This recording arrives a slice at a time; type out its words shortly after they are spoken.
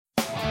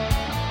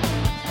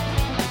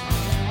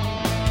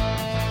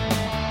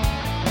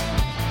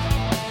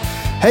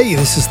Hey,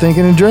 this is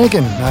Thinking and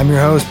Drinking. I'm your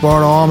host,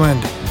 Bart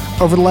Almond.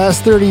 Over the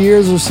last 30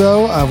 years or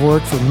so, I've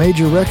worked for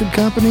major record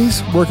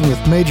companies, working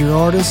with major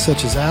artists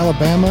such as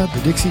Alabama,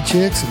 the Dixie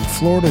Chicks, and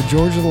Florida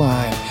Georgia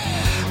Line.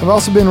 I've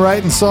also been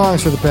writing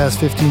songs for the past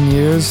 15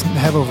 years,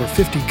 have over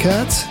 50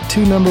 cuts,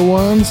 2 number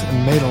ones,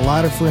 and made a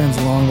lot of friends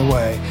along the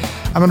way.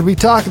 I'm going to be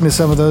talking to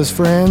some of those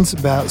friends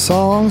about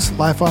songs,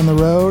 life on the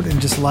road, and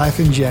just life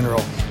in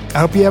general. I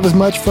hope you have as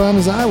much fun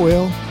as I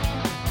will.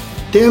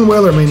 Dan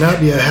Weller may not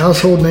be a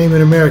household name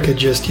in America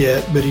just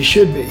yet, but he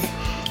should be.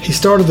 He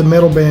started the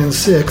metal band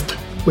Sixth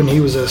when he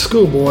was a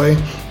schoolboy,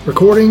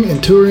 recording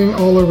and touring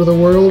all over the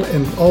world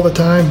and all the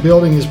time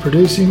building his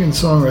producing and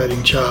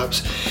songwriting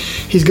chops.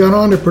 He's gone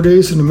on to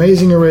produce an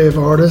amazing array of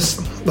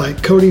artists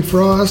like Cody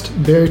Frost,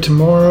 Barry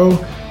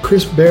Tomorrow,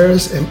 Chris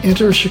Barris, and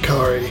Enter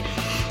Shikari.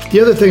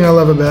 The other thing I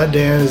love about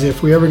Dan is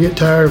if we ever get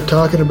tired of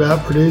talking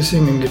about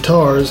producing and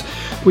guitars,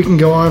 we can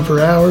go on for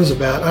hours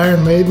about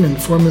Iron Maiden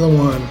and Formula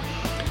One.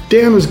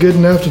 Dan was good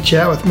enough to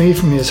chat with me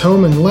from his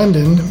home in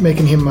London,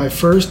 making him my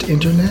first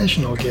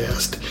international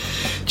guest.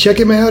 Check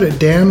him out at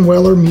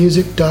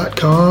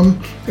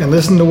danwellermusic.com and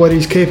listen to what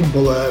he's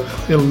capable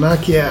of. It'll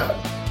knock you out.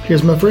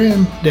 Here's my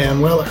friend,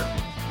 Dan Weller.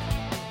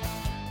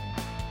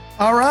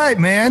 All right,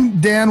 man.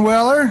 Dan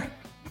Weller,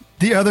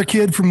 the other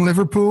kid from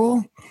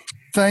Liverpool.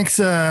 Thanks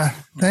for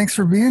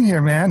being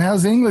here, man.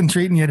 How's England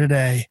treating you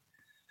today?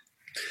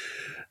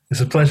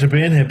 It's a pleasure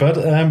being here, bud.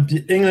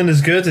 England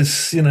is good.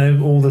 It's,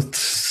 all the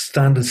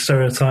standard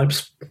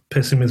stereotypes,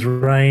 pissing with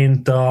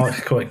rain,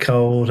 dark, quite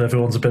cold.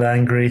 Everyone's a bit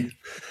angry.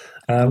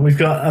 We've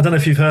got, I don't know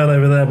if you've heard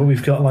over there, but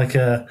we've got like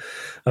a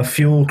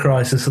fuel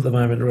crisis at the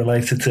moment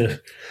related to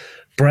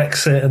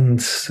Brexit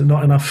and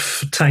not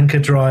enough tanker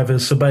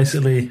drivers. So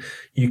basically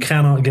you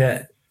cannot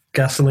get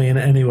gasoline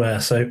anywhere.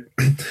 So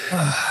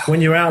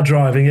when you're out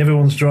driving,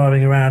 everyone's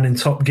driving around in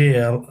top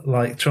gear,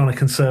 like trying to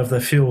conserve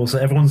their fuel. So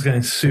everyone's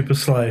going super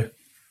slow.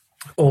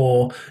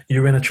 Or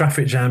you're in a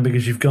traffic jam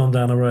because you've gone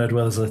down a road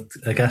where there's a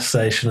gas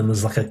station and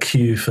there's like a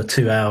queue for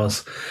 2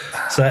 hours.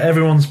 So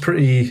everyone's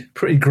pretty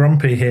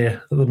grumpy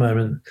here at the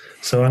moment.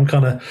 So I'm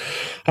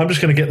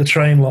just going to get the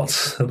train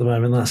lots at the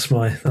moment.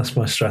 That's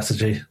my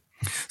strategy.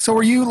 So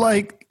are you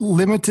like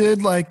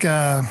limited, like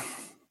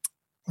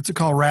what's it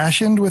called,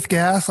 rationed with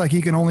gas? Like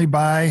you can only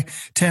buy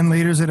 10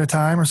 liters at a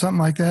time or something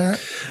like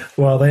that?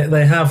 Well,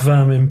 they have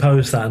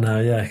imposed that now,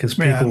 yeah, because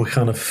people were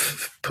kind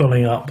of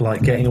pulling up,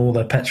 like getting all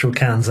their petrol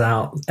cans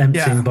out,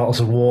 emptying bottles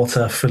of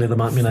water, filling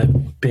them up,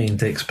 being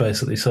dicks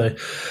basically. So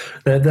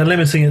they're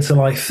limiting it to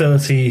like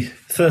 30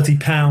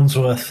 pounds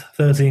worth,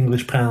 30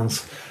 English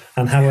pounds,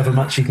 and however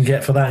much you can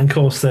get for that. And of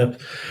course, they're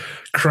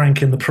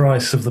cranking the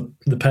price of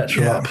the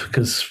petrol up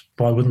because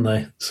why wouldn't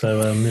they?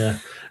 So,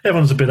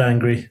 everyone's a bit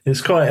angry.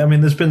 It's quite,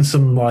 there's been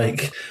some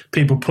like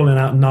people pulling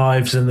out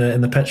knives in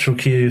the petrol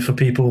queue for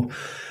people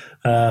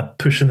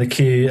pushing the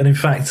queue. And in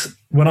fact,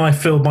 when I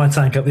filled my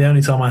tank up, the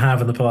only time I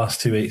have in the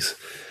past 2 weeks,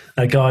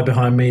 a guy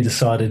behind me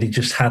decided he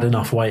just had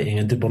enough waiting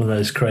and did one of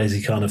those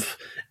crazy kind of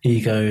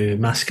ego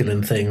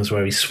masculine things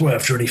where he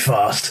swerved really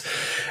fast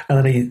and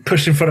then he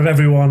pushed in front of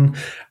everyone,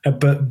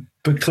 but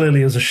clearly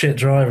he was a shit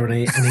driver and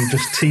he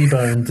just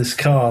T-boned this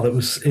car that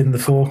was in the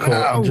forecourt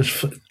and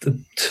just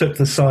took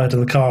the side of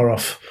the car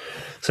off.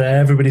 So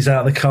everybody's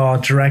out of the car,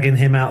 dragging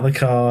him out of the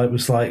car. It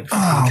was like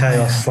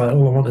chaos. Man. Like,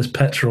 all I want is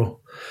petrol.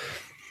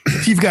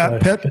 You've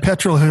got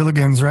petrol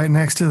hooligans right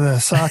next to the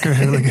soccer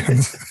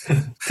hooligans.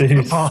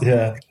 Dude,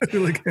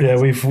 hooligans. Yeah,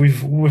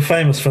 we're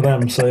famous for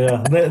them. So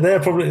yeah,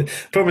 they're probably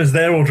problem is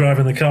they're all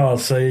driving the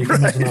cars, so you can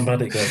imagine how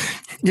bad it goes.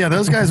 Yeah,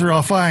 those guys are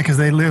all fine because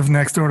they live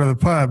next door to the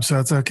pub, so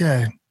it's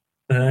okay.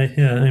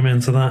 Yeah, amen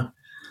to that.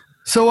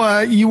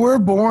 So you were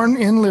born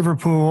in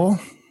Liverpool,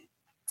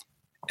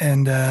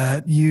 and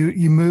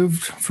you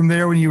moved from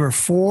there when you were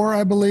 4,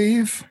 I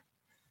believe.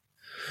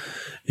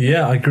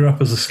 Yeah, I grew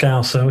up as a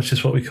Scouser, which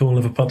is what we call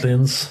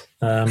Liverpudlians.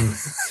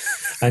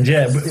 And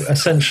yeah,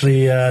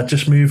 essentially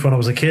just moved when I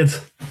was a kid.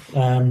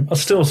 I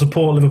still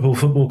support Liverpool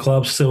Football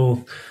Club,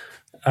 still,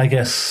 I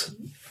guess,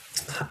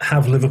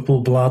 have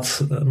Liverpool blood.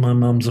 My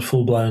mum's a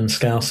full-blown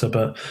Scouser,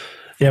 but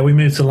yeah, we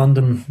moved to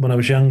London when I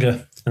was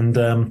younger. And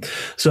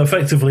so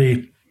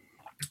effectively,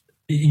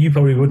 you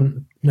probably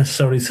wouldn't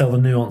necessarily tell the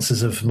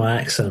nuances of my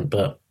accent,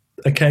 but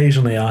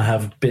occasionally I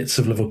have bits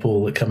of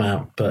Liverpool that come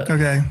out. But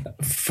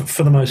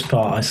for the most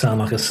part, I sound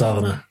like a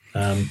Southerner.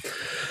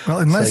 Well,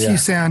 unless you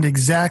sound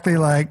exactly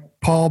like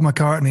Paul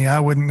McCartney, I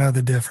wouldn't know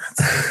the difference.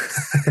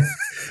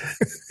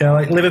 Yeah,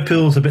 like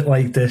Liverpool's a bit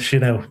like this,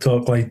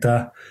 talk like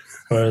that,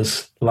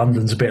 whereas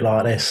London's a bit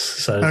like this.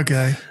 So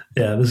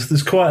yeah,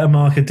 there's quite a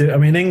market.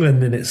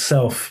 England in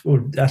itself,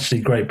 or actually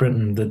Great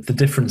Britain, the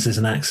differences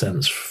in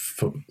accents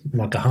for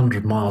like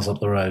 100 miles up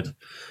the road.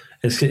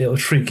 It'll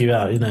freak you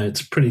out,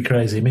 it's pretty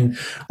crazy.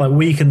 Like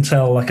we can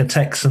tell like a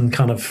Texan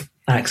kind of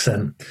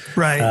accent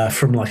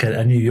from like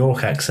a New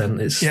York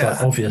accent. It's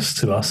like obvious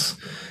to us,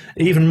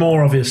 even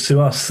more obvious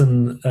to us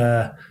than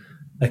a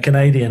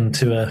Canadian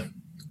to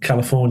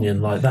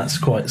Californian. Like that's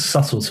quite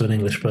subtle to an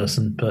English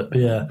person, but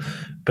yeah.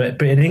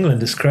 But in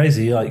England, it's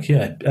crazy. Like,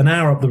 yeah, an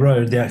hour up the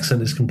road, the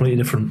accent is completely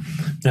different.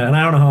 Now, an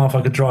hour and a half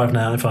I could drive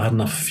now if I had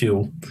enough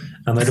fuel,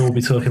 and they'd all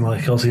be talking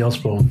like Ozzy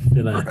Osbourne,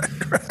 you know.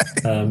 Right.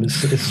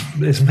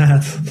 It's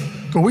mad.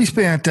 Well, we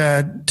spent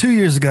 2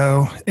 years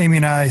ago, Amy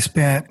and I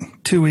spent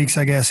 2 weeks,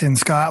 I guess, in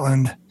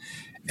Scotland,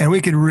 and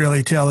we could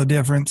really tell the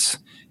difference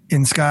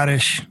in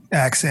Scottish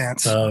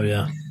accents. Oh,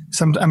 yeah.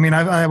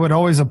 I would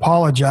always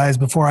apologize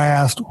before I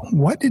asked,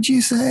 "What did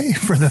you say?"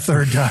 for the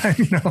third time.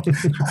 You know,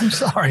 I'm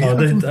sorry.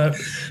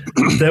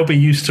 They'll be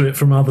used to it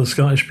from other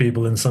Scottish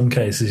people in some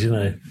cases. You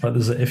know, like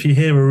if you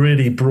hear a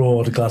really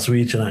broad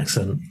Glaswegian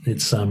accent,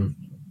 it's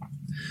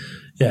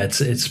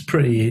it's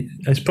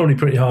probably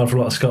pretty hard for a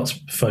lot of Scots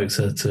folks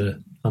to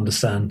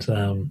understand.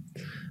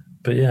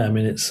 But yeah, I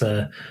mean,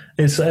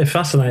 it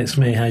fascinates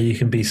me how you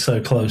can be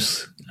so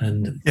close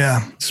and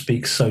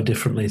speak so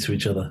differently to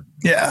each other.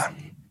 Yeah.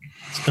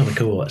 It's kind of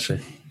cool, actually.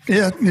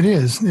 Yeah, it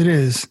is. It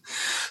is.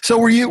 So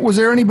was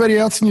there anybody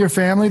else in your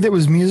family that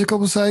was musical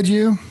besides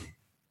you?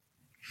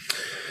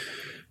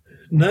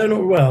 No,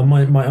 not well.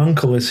 My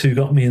uncle is who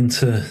got me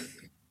into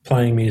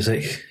playing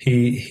music.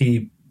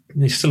 He's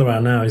still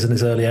around now. He's in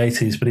his early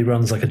 80s, but he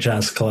runs like a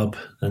jazz club.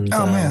 And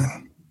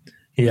man.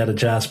 He had a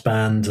jazz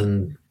band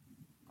and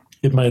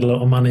he'd made a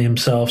lot of money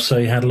himself. So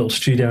he had a little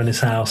studio in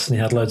his house and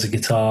he had loads of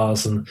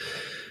guitars and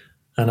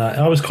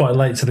I was quite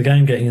late to the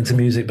game getting into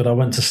music, but I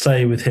went to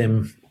stay with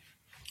him,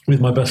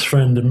 with my best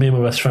friend, and me and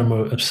my best friend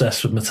were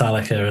obsessed with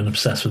Metallica and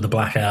obsessed with the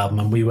Black Album,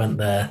 and we went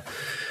there,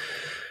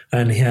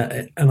 and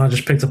I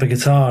just picked up a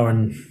guitar,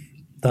 and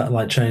that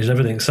like changed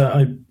everything.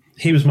 So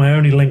he was my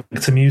only link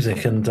to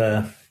music, and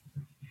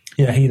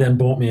he then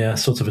bought me a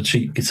sort of a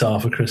cheap guitar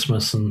for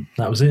Christmas, and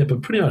that was it.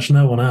 But pretty much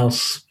no one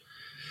else.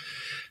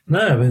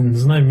 No, I mean,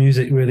 there's no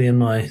music really in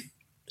my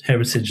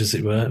heritage, as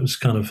it were. It was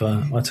kind of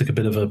I took a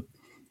bit of a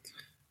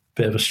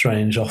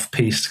strange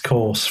off-piste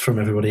course from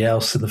everybody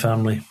else in the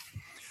family.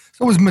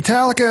 So was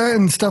Metallica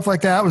and stuff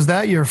like that, was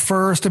that your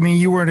first? I mean,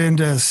 you weren't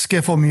into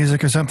skiffle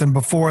music or something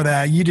before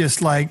that. You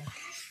just like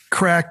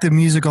cracked the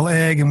musical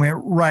egg and went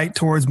right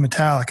towards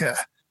Metallica.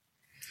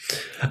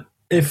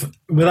 If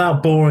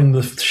without boring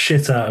the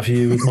shit out of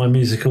you with my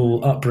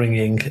musical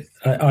upbringing,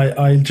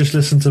 I just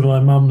listened to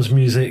my mum's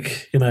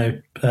music, you know,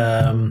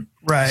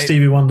 right.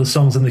 Stevie Wonder,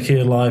 Songs in the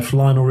Key of Life,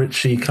 Lionel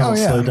Richie, Can't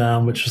Slow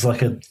Down, which was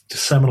like a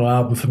seminal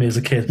album for me as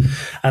a kid.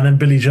 And then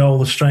Billy Joel,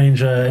 The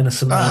Stranger,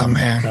 Innocent Man. Oh,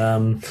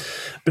 man.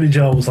 Billy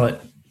Joel was like,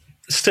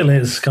 still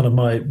is kind of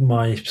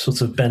my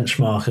sort of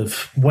benchmark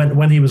of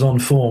when he was on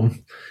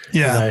form.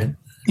 Yeah.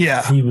 You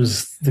know, he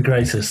was the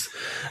greatest.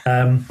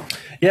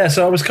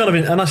 So I was kind of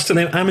and I still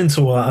am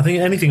into all that. I think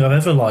anything I've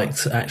ever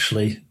liked,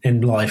 actually,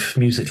 in life,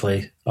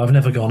 musically, I've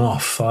never gone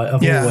off.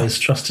 I've always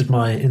trusted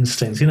my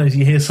instincts. You know,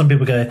 you hear some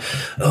people go,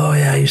 "Oh,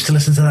 yeah, I used to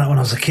listen to that when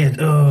I was a kid.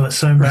 Oh, it's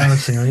so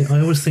embarrassing." Right. I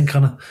always think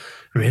kind of,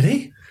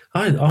 really?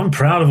 I'm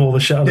proud of all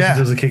the shit I listened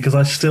to as a kid because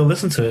I still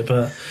listen to it.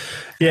 But,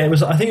 yeah,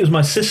 I think it was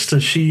my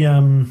sister. She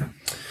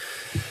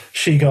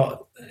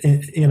got,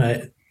 you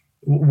know,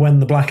 when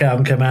the Black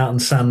Album came out and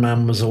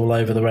Sandman was all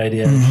over the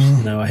radio,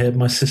 you know, I heard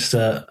my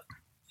sister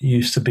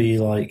used to be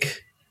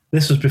like,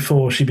 this was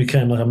before she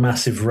became like a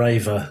massive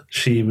raver.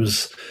 She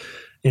was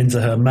into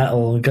her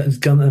metal and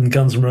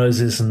Guns N'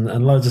 Roses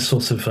and loads of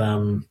sorts of,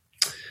 you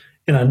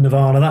know,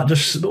 Nirvana, that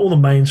just all the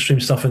mainstream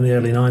stuff in the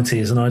early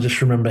 90s. And I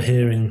just remember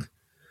hearing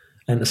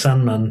Enter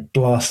Sandman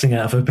blasting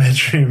out of her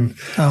bedroom.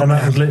 That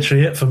was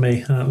literally it for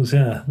me. That was,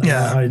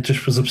 I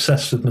just was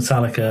obsessed with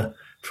Metallica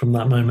from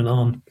that moment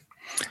on.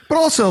 But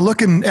also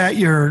looking at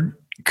your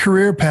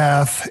career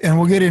path, and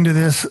we'll get into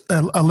this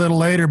a little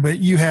later, but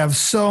you have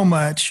so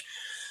much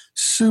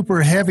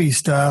super heavy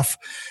stuff,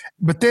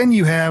 but then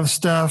you have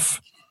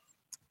stuff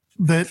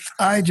that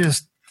I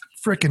just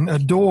freaking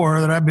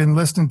adore that I've been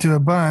listening to a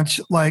bunch,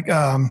 like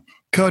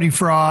Cody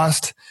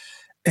Frost,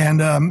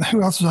 and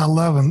who else was I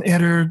loving?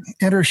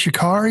 Enter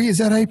Shikari, is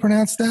that how you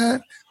pronounce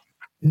that?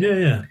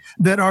 Yeah.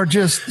 That are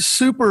just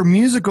super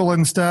musical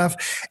and stuff.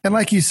 And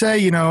like you say,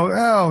 you know,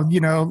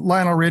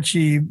 Lionel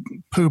Richie,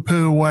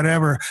 poo-poo,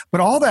 whatever.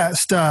 But all that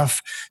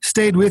stuff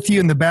stayed with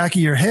you in the back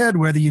of your head,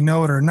 whether you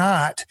know it or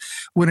not,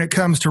 when it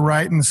comes to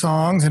writing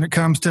songs and it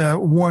comes to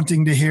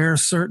wanting to hear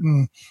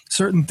certain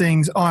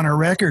things on a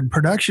record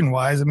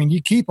production-wise. I mean,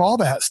 you keep all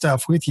that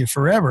stuff with you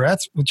forever,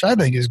 which I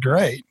think is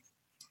great.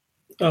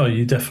 Oh,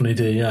 you definitely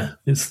do, yeah.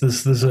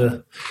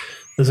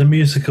 There's a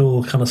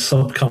musical kind of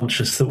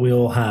subconscious that we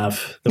all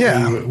have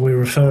that we're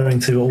referring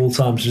to at all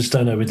times, just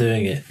don't know we're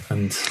doing it.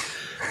 And,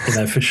 you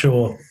know, for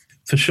sure,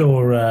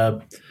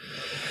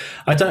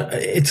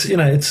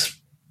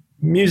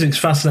 music's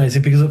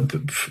fascinating because,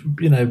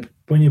 you know,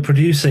 when you're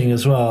producing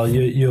as well,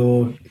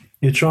 you're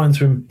trying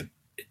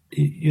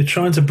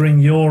to bring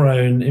your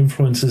own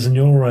influences and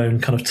your own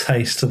kind of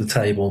taste to the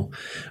table,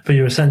 but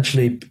you're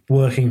essentially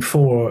working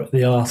for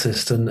the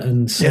artist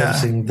and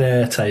servicing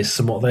their tastes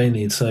and what they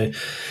need. So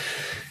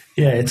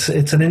Yeah, it's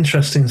an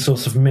interesting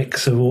sort of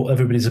mix of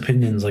everybody's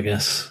opinions, I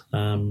guess,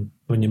 when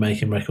you're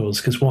making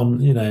records. Because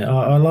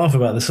I laugh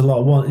about this a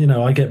lot.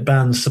 I get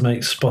bands to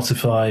make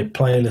Spotify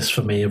playlists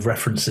for me of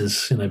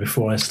references,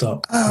 before I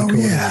start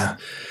recording them.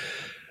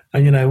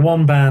 And,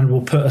 one band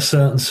will put a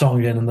certain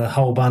song in and the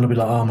whole band will be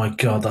like, oh my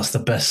God, that's the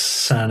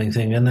best sounding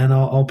thing. And then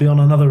I'll be on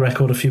another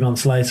record a few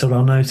months later and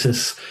I'll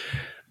notice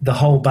the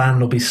whole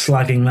band will be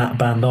slagging that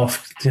band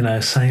off,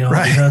 saying, oh,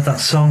 you heard that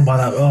song by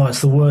that? Oh,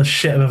 it's the worst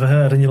shit I've ever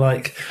heard. And you're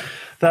like,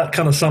 that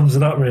kind of sums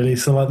it up, really.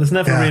 So, there's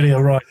never really a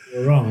right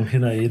or a wrong.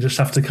 You just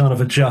have to kind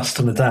of adjust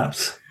and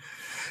adapt.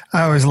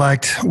 I always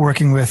liked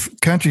working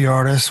with country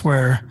artists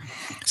where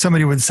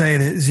somebody would say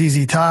that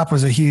ZZ Top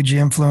was a huge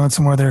influence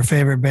and one of their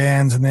favorite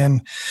bands. And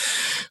then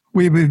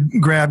we would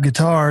grab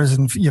guitars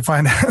and you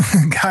find out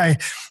the guy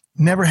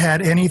never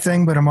had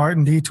anything but a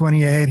Martin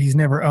D28. He's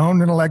never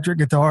owned an electric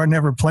guitar,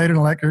 never played an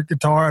electric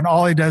guitar, and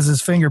all he does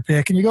is finger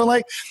pick. And you go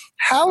like,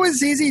 how is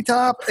ZZ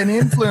Top an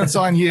influence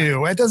on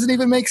you? It doesn't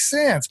even make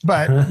sense.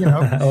 But, you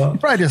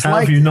probably just how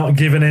have you not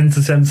given in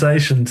to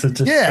temptation to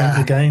just turn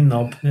the gain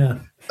knob? Yeah.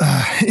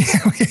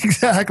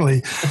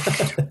 Exactly.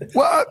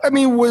 Well, I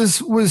mean,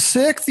 was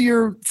Sixth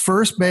your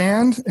first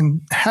band,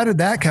 and how did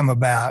that come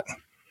about?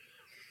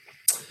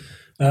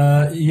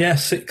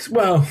 Sixth.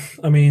 Well,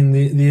 I mean,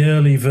 the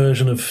early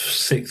version of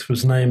Sixth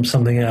was named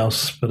something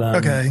else, but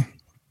okay.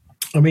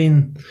 I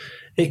mean,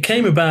 it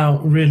came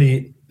about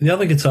really. The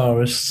other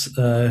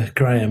guitarist,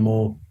 Graham,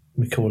 or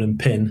we call him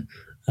Pin.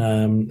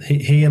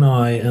 He and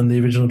I and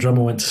the original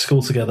drummer went to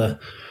school together.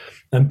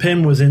 And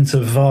Pim was into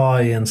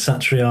Vai and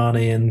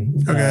Satriani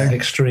and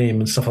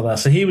Extreme and stuff like that.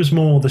 So he was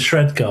more the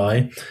shred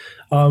guy.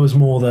 I was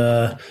more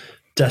the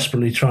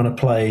desperately trying to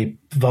play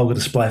Vulgar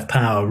Display of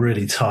Power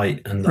really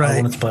tight. And I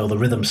wanted to play all the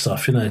rhythm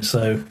stuff,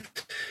 So,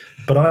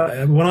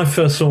 but when I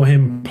first saw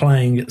him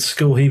playing at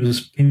school, he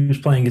was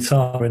playing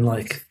guitar in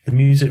like the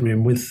music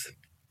room with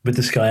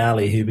this guy,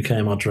 Ali, who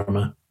became our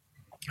drummer.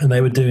 And they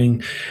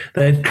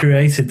had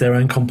created their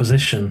own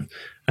composition.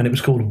 And it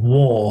was called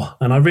War.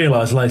 And I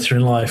realised later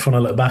in life, when I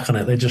look back on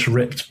it, they just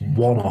ripped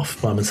One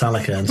off by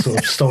Metallica and sort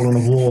of stolen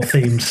a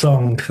war-themed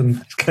song.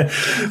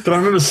 But I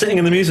remember sitting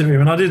in the music room,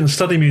 and I didn't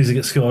study music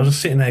at school. I was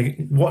just sitting there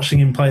watching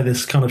him play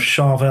this kind of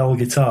Charvel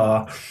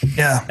guitar.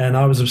 Yeah. And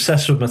I was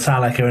obsessed with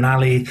Metallica, and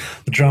Ali,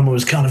 the drummer,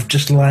 was kind of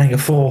just laying a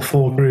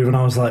 4/4 groove, and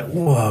I was like,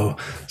 whoa.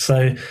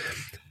 So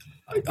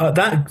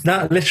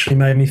that literally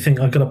made me think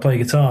I've got to play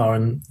guitar.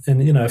 And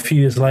a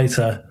few years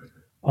later,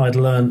 I'd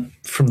learned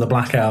from the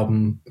Black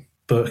Album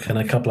book and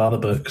a couple other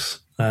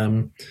books,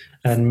 and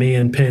me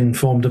and Pin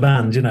formed a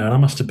band, and I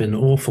must have been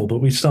awful,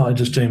 but we started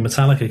just doing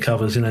Metallica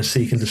covers,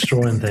 Seek and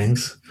Destroying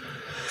things.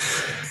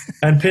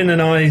 And Pin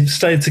and I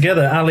stayed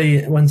together.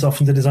 Ali went off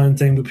and did his own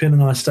thing, but Pin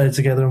and I stayed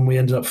together, and we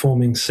ended up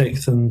forming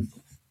Sixth and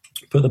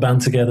put the band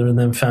together, and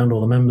then found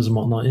all the members and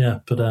whatnot. Yeah,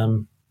 but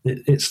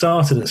it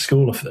started at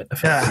school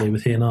effectively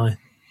with he and I.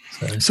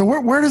 So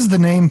where does the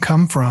name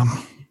come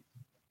from?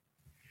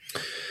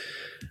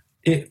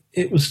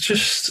 It was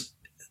just.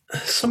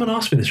 Someone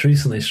asked me this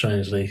recently,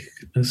 strangely.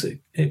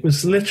 It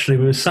was literally,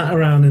 we were sat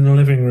around in the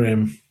living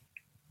room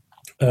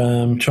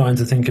trying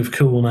to think of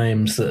cool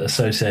names that are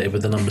associated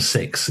with the number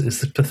 6.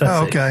 It's pathetic.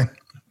 Oh, okay.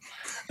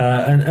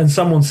 And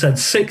someone said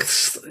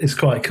Sixth is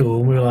quite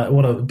cool. And we were like,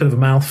 what a bit of a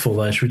mouthful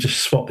there. Should we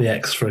just swap the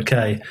X for a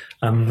K?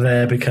 And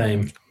there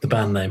became the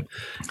band name.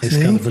 It's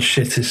kind of the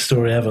shittest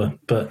story ever.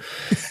 But,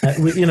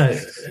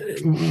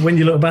 when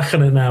you look back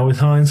on it now with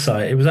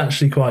hindsight, it was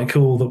actually quite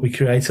cool that we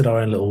created our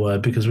own little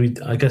word, because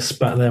I guess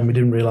back then we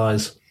didn't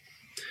realise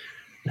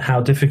how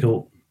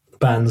difficult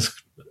bands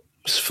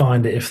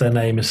find it if their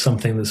name is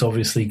something that's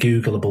obviously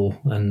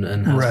Googleable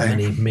and has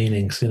many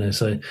meanings,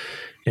 So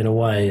in a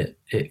way,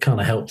 it kind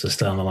of helped us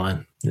down the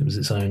line. It was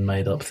its own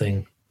made-up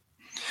thing.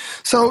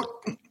 So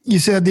you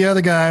said the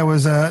other guy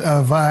was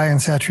a Vai and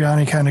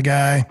Satriani kind of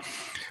guy.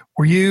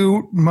 Were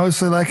you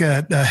mostly like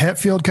a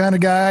Hetfield kind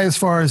of guy as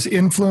far as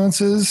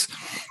influences?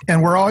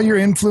 And were all your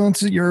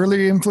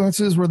early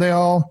influences, were they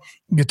all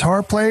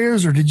guitar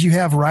players, or did you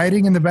have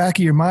writing in the back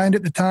of your mind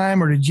at the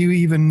time, or did you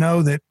even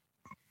know that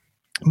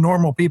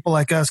normal people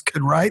like us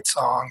could write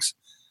songs?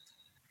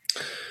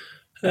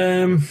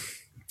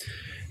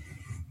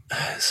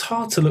 It's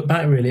hard to look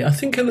back, really. I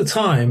think at the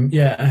time,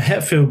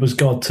 Hetfield was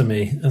God to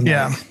me. And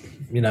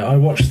I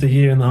watched the 1.5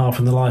 years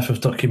in the life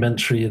of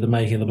documentary, the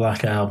making of the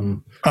Black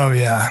Album. Oh,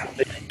 yeah.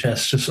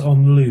 Just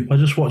on loop. I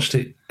just watched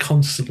it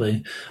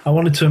constantly. I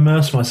wanted to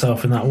immerse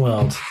myself in that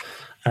world.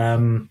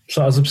 So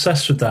I was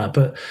obsessed with that.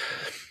 But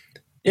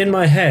in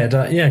my head,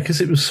 because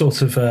it was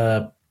sort of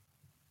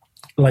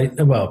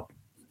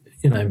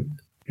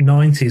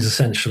 90s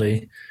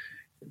essentially,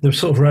 the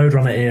sort of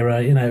Roadrunner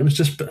era, it was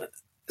just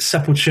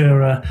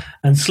Sepultura,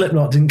 and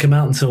Slipknot didn't come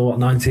out until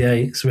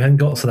 98, so we hadn't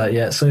got to that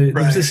yet. So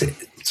there was this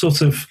sort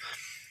of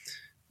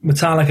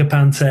Metallica,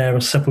 Pantera,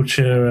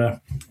 Sepultura,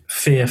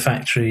 Fear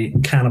Factory,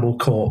 Cannibal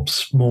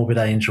Corpse, Morbid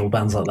Angel,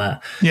 bands like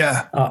that.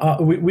 Yeah,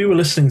 we were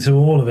listening to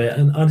all of it,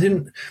 and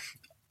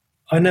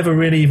I never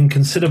really even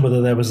considered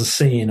whether there was a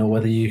scene or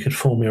whether you could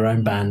form your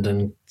own band.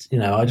 And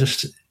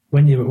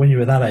when you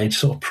were that age,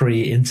 sort of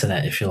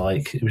pre-internet, if you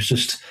like, it was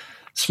just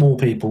small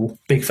people,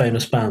 big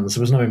famous bands.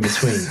 There was no in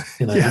between.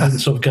 You know, you didn't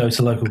sort of go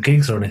to local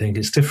gigs or anything.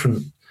 It's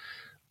different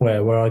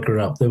where I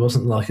grew up. There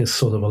wasn't like a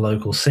sort of a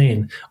local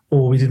scene,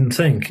 or we didn't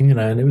think, you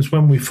know. And it was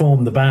when we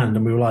formed the band,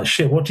 and we were like,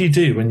 shit, what do you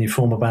do when you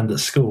form a band at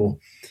school?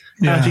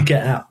 How do you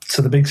get out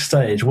to the big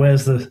stage?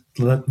 Where's the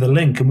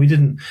link? And we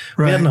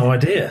had no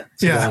idea,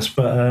 to be honest.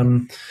 But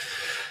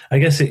I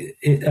guess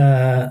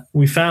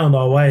we found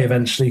our way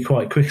eventually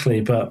quite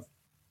quickly. But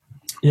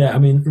yeah, I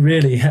mean,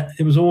 really,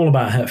 it was all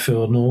about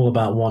Hetfield and all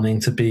about wanting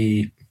to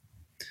be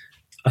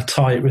a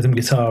tight rhythm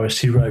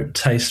guitarist who wrote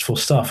tasteful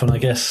stuff. And I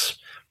guess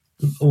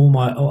all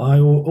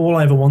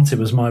I ever wanted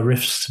was my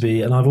riffs to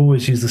be, and I've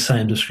always used the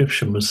same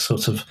description, was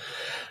sort of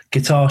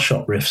guitar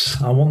shop riffs.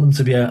 I want them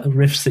to be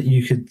riffs that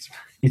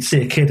you'd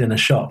see a kid in a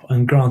shop,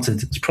 and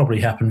granted, it's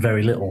probably happened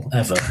very little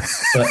ever,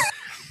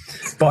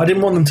 but I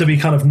didn't want them to be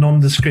kind of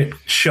nondescript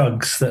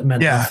chugs that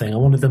meant nothing. I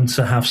wanted them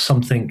to have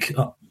something,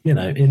 you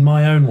know, in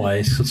my own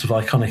way, sort of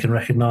iconic and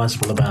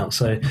recognisable about.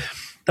 So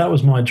that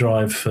was my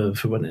drive for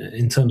when,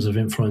 in terms of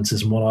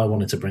influences and what I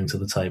wanted to bring to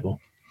the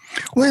table.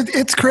 Well,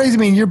 it's crazy. I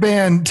mean, your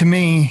band, to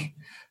me,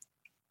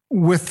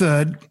 with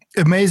the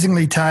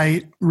amazingly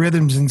tight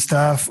rhythms and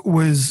stuff,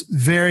 was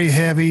very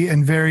heavy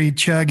and very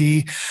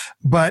chuggy,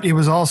 but it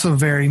was also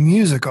very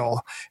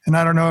musical. And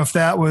I don't know if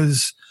that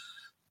was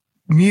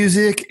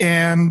music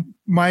and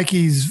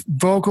Mikey's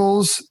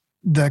vocals,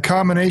 the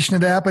combination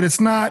of that, but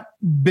it's not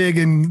big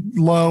and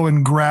low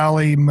and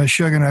growly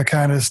Meshuggah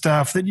kind of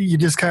stuff that you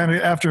just kind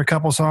of, after a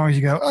couple songs,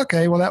 you go,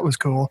 okay, well, that was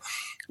cool.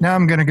 Now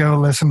I'm going to go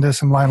listen to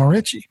some Lionel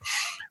Richie.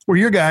 Where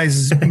your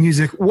guys'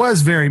 music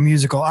was very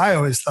musical, I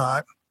always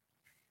thought.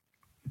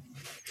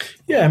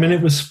 Yeah, I mean,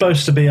 it was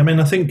supposed to be. I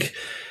mean, I think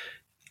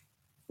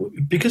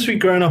because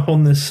we'd grown up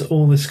on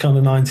all this kind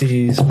of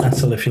 90s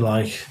metal, if you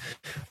like,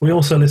 we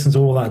also listened to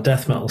all that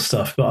death metal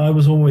stuff. But I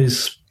was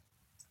always,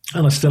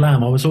 and I still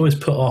am, I was always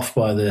put off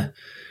by the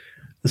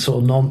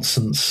sort of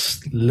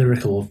nonsense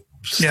lyrical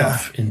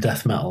stuff in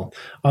death metal.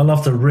 I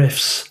love the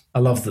riffs. I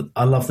love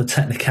the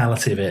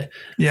technicality of it.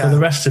 Yeah. But the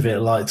rest of it,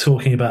 like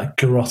talking about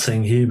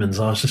garroting humans,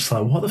 I was just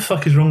like, what the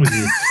fuck is wrong with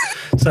you?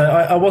 So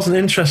I wasn't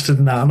interested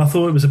in that, and I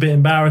thought it was a bit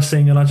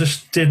embarrassing, and I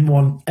just didn't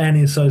want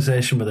any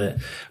association with it.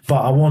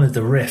 But I wanted the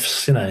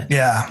riffs, you know.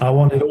 Yeah. I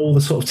wanted all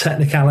the sort of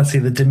technicality,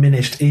 the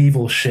diminished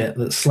evil shit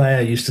that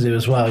Slayer used to do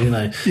as well, you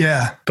know.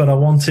 Yeah. But I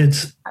wanted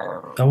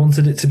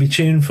it to be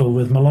tuneful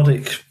with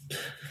melodic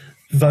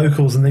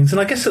vocals and things. And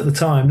I guess at the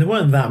time there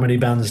weren't that many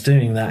bands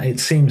doing that. It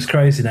seems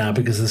crazy now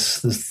because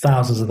there's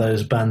thousands of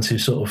those bands who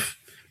sort of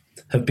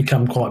have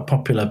become quite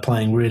popular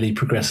playing really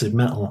progressive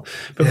metal.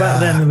 But back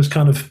then there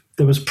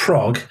was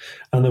prog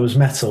and there was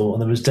metal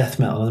and there was death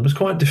metal, and there was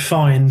quite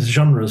defined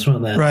genres,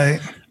 weren't there? Right.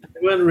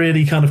 They weren't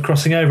really kind of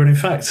crossing over. And in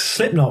fact,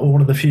 Slipknot were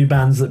one of the few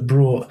bands that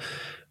brought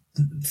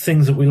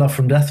things that we love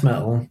from death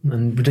metal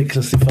and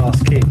ridiculously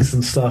fast kicks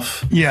and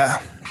stuff.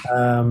 Yeah.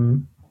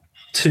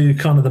 To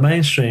kind of the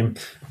mainstream.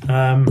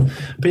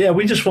 But yeah,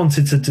 we just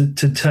wanted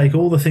to take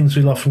all the things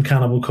we love from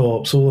Cannibal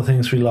Corpse, all the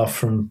things we love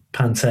from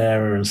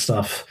Pantera and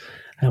stuff,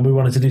 and we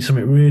wanted to do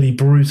something really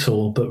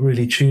brutal but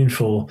really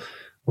tuneful,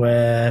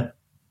 where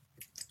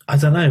I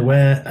don't know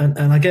where,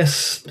 and I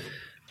guess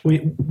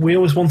we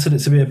always wanted it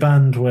to be a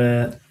band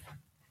where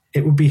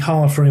it would be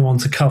hard for anyone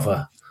to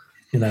cover.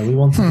 You know, we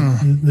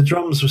wanted the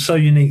drums were so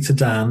unique to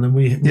Dan, and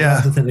we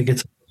had to think the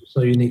guitars were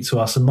so unique to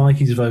us, and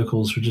Mikey's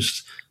vocals were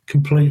just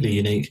completely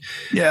unique.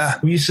 Yeah.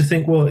 We used to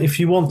think, well, if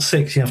you want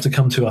Six, you have to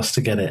come to us to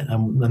get it.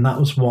 And that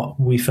was what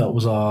we felt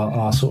was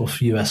our sort of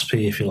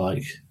USP, if you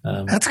like.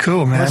 That's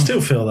cool, man. I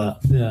still feel that,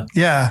 yeah.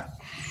 Yeah.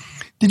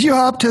 Did you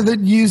opt to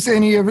use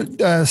any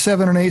of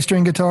 7 and 8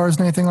 string guitars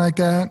and anything like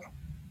that?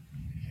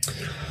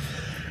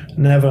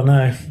 Never,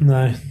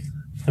 no.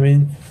 I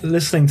mean,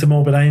 listening to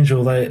Morbid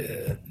Angel,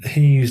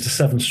 he used a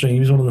 7 string. He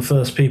was one of the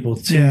first people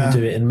to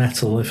do it in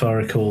metal, if I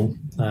recall,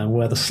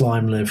 Where the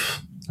Slime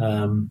Live,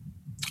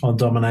 on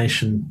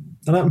Domination,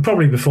 and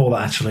probably before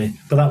that actually,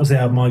 but that was the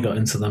album I got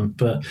into them.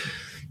 But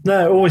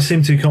no, it always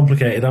seemed too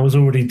complicated. I was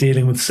already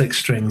dealing with 6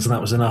 strings, and that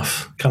was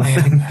enough, kind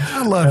of thing.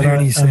 I love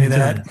hearing you say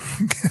that.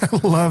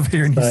 I love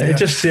hearing you say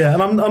that.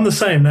 And I'm the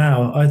same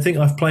now. I think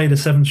I've played a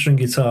 7-string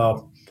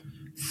guitar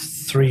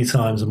 3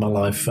 times in my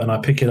life, and I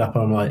pick it up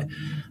and I'm like,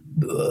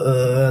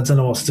 I don't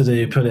know what to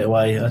do, put it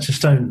away. I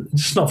just don't.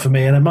 It's just not for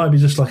me, and it might be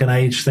just like an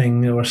age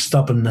thing or a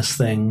stubbornness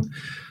thing.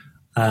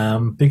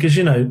 Because,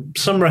 you know,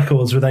 some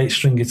records with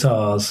 8-string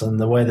guitars and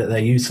the way that they're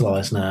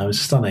utilised now is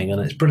stunning and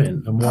it's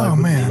brilliant, and why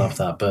wouldn't you love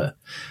that? But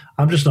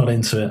I'm just not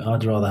into it.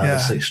 I'd rather have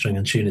a 6-string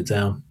and tune it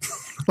down.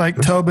 Like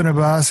Tobin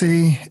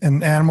Abasi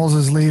and Animals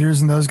as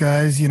leaders, and those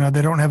guys, you know,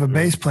 they don't have a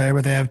bass player,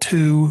 but they have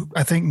 2,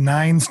 I think,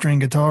 9-string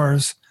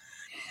guitars.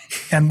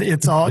 And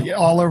it's all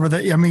over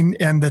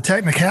and the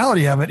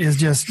technicality of it is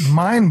just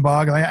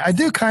mind-boggling. I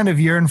do kind of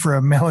yearn for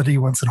a melody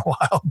once in a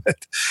while.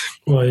 But.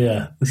 Well,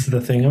 yeah, this is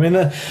the thing. I mean,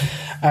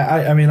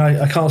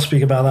 I can't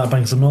speak about that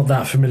band because I'm not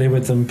that familiar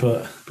with them,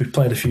 but we've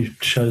played a few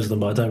shows of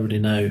them, but I don't really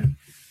know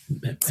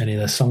any of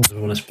their songs, to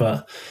be honest.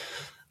 But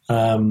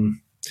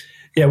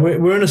Yeah,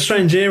 we're in a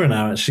strange era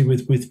now,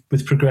 actually,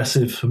 with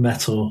progressive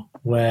metal,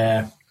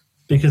 and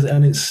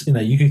it's,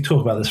 you could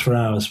talk about this for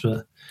hours,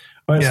 but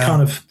where it's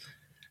kind of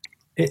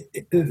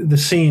the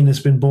scene has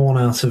been born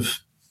out of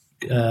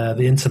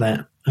the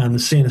internet, and the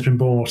scene has been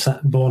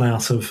born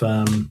out of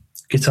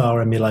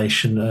guitar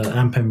emulation,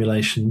 amp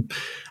emulation,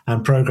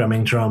 and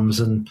programming drums.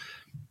 And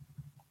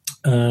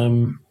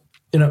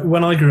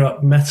when I grew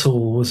up,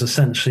 metal was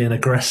essentially an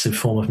aggressive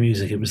form of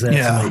music. It was there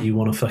to make you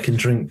want to fucking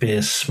drink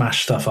beer,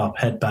 smash stuff up,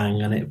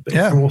 headbang, and it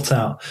brought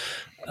out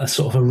a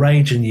sort of a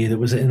rage in you that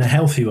was in a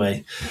healthy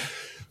way.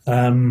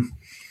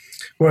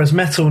 Whereas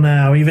metal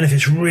now, even if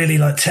it's really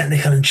like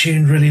technical and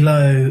tuned really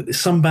low,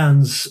 some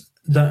bands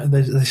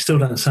they still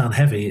don't sound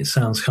heavy. It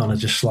sounds kind of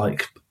just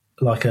like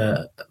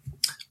a,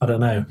 I don't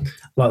know,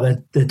 like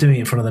they're doing it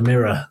in front of the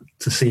mirror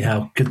to see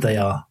how good they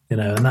are,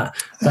 and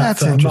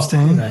that's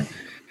interesting.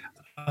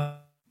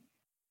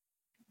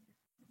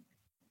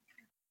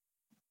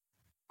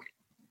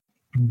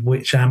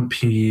 Which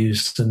amp you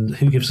used and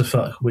who gives a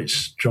fuck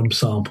which drum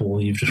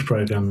sample you've just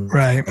programmed,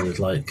 right? With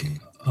like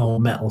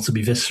metal to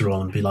be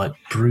visceral and be like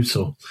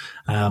brutal,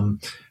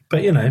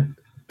 but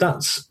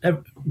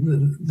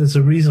there's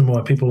a reason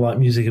why people like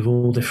music of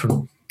all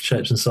different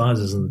shapes and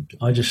sizes, and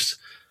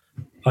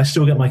I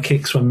still get my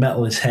kicks when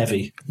metal is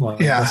heavy.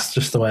 That's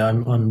just the way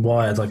I'm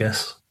wired, I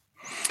guess.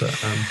 But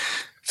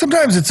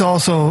sometimes it's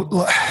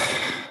also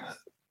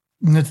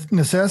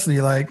necessity.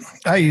 Like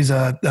I use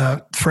a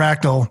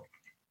Fractal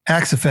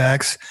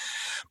Axe-Fx,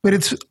 but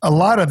it's a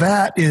lot of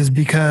that is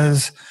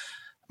because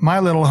my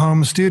little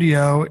home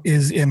studio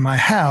is in my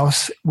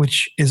house,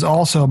 which is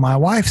also my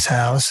wife's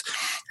house.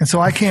 And so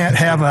I can't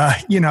have a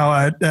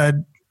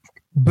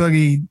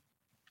boogie,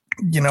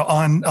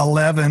 on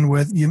 11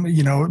 with,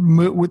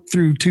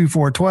 through 2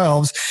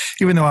 412s,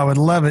 even though I would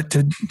love it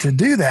to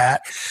do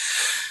that,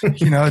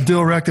 a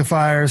dual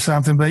rectifier or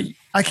something, but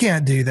I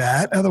can't do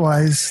that.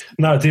 Otherwise.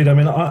 No, dude, I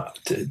mean,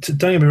 don't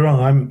get me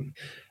wrong.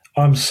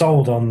 I'm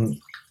sold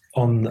on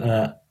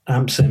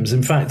amp sims.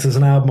 In fact, there's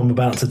an album I'm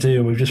about to do,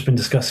 and we've just been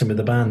discussing with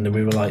the band, and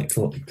we were like,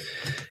 look,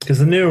 because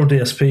the Neural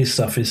DSP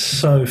stuff is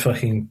so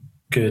fucking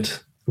good,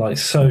 like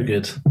so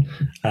good,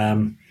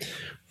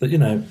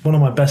 that one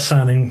of my best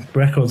sounding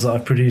records that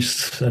I've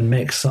produced and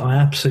mixed, I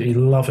absolutely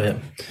love it.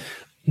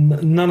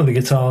 None of the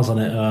guitars on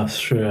it are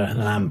through an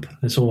amp.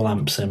 It's all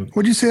amp sim.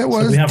 What'd you say it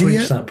was? So we have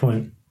reached that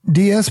point.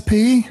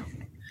 DSP?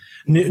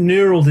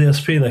 Neural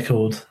DSP, they're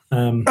called.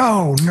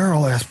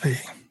 Neural SP.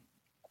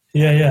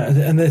 Yeah,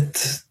 and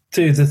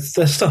dude,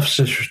 their stuff's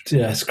just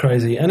it's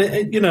crazy. And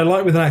it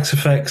like with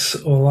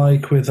Axe-Fx or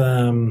like with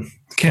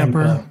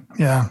Kemper,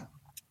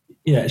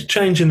 it's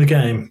changing the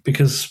game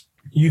because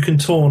you can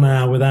tour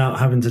now without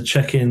having to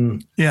check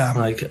in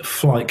like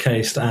flight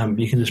cased amp.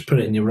 You can just put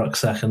it in your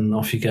rucksack and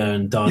off you go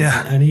and dive.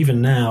 Yeah. And even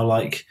now,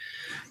 like,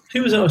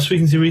 who was it I was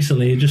speaking to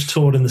recently? He just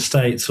toured in the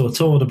States or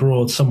toured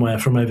abroad somewhere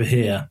from over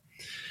here,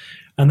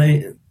 and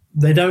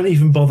they don't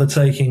even bother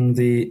taking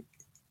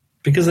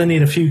because they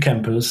need a few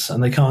Kempers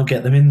and they can't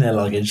get them in their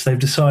luggage. They've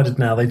decided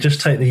now they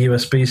just take the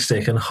USB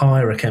stick and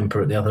hire a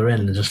Kemper at the other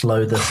end and just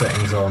load their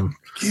settings on.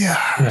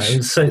 Yeah.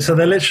 So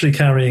they're literally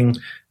carrying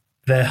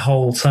their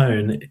whole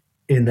tone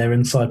in their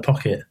inside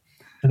pocket,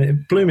 and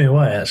it blew me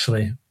away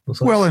actually.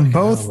 Well, and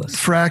both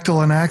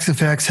Fractal and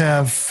Axe-Fx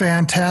have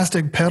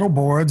fantastic pedal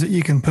boards that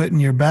you can put in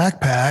your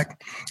backpack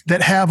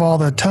that have all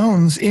the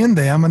tones in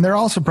them, and they're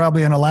also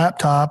probably in a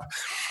laptop.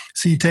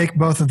 So you take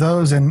both of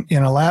those in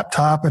a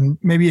laptop and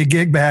maybe a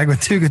gig bag with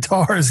 2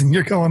 guitars, and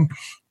you're going,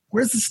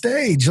 where's the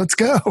stage? Let's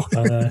go.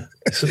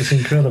 It's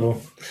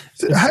incredible.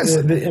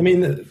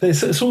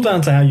 It's all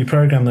down to how you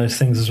program those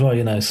things as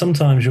well.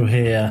 Sometimes you'll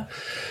hear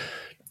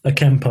a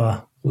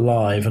Kemper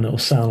live and it'll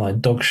sound like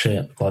dog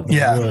shit, like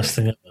the worst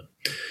thing ever.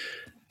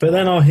 But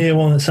then I'll hear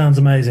one that sounds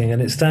amazing,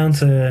 and it's down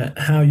to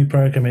how you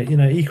program it.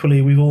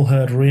 Equally, we've all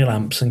heard real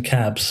amps and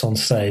cabs on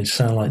stage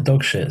sound like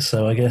dog shit.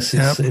 So I guess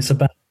it's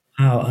about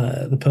how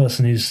the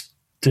person who's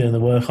doing the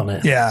work on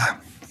it.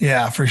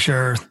 Yeah, for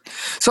sure.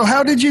 So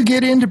how did you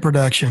get into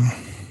production?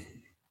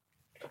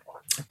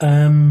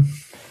 Watching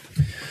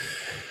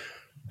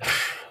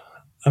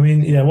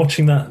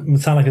that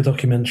Metallica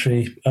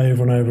documentary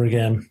over and over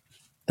again,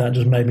 that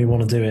just made me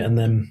want to do it. And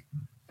then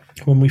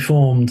when we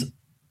formed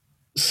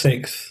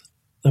Sixth,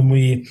 and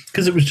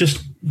because it was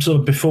just sort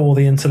of before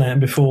the internet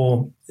and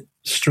before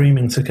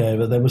streaming took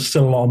over, there was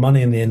still a lot of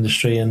money in the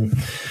industry, and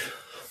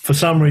for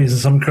some reason,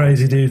 some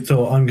crazy dude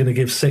thought, I'm going to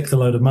give Sixth a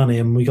load of money,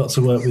 and we got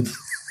to work with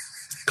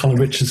Colin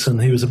Richardson,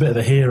 who was a bit of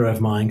a hero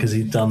of mine because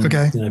he'd done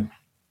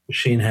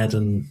Machine Head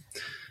and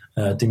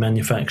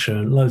Demanufacture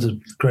and loads of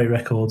great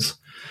records.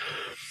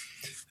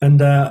 And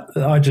I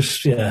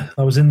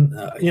was in,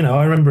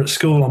 I remember at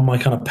school on my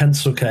kind of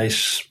pencil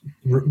case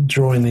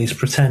drawing these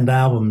pretend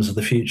albums of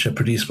the future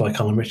produced by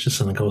Colin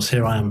Richardson. Of course,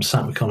 here I am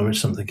sat with Colin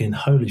Richardson thinking,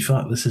 holy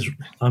fuck,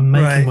 I'm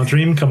making my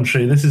dream come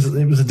true. It was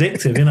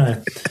addictive,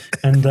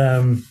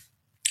 And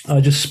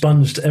I just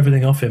sponged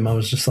everything off him. I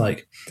was just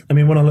like,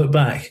 when I look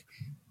back,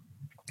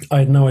 I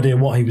had no idea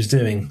what he was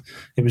doing.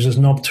 It was just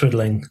knob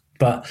twiddling.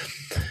 But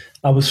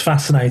I was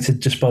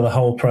fascinated just by the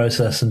whole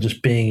process and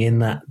just being in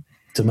that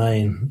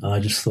domain. I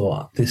just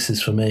thought, this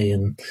is for me.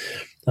 And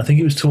I think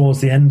it was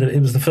towards the end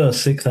it was the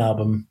first Sixth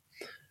album.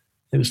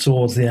 It was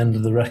towards the end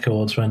of the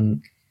records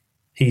when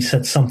he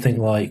said something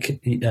like,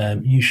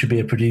 you should be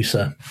a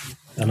producer.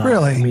 And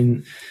really? I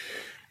mean,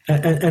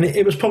 and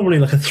it was probably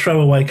like a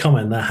throwaway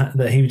comment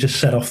that he just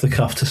said off the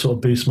cuff to sort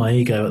of boost my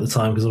ego at the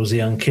time because I was a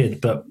young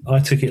kid. But I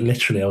took it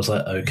literally. I was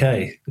like,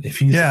 okay,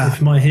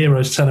 if my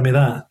hero's telling me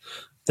that,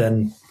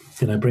 then,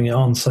 bring it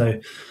on. So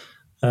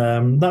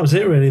that was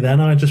it really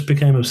then. I just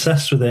became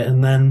obsessed with it.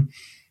 And then,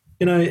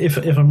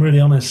 if I'm really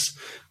honest,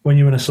 when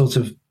you're in a sort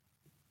of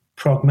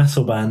prog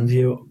metal band,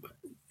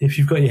 if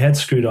you've got your head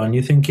screwed on,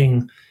 you're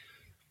thinking,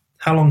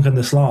 how long can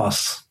this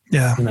last?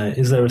 Yeah.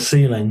 Is there a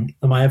ceiling?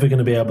 Am I ever going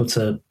to be able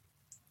to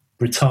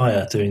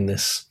retire doing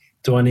this?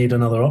 Do I need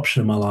another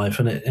option in my life?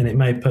 And it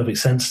made perfect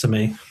sense to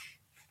me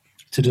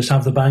to just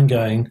have the band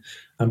going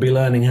and be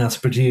learning how to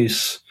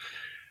produce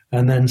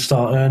and then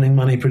start earning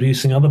money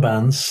producing other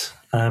bands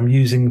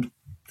using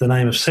the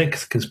name of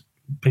Sixth, because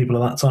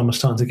people at that time were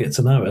starting to get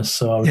to know us.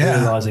 So I was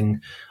realizing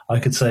I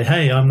could say,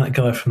 hey, I'm that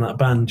guy from that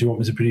band. Do you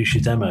want me to produce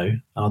your demo?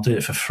 I'll do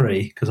it for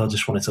free because I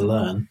just wanted to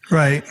learn.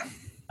 Right.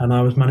 And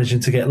I was managing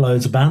to get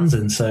loads of bands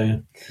in.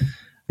 So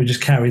we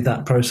just carried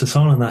that process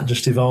on and that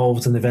just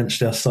evolved. And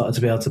eventually I started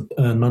to be able to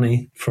earn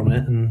money from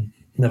it and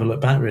never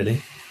looked back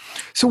really.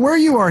 So where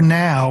you are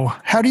now,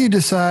 how do you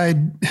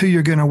decide who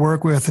you're going to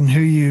work with and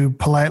who you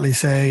politely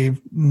say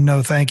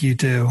no thank you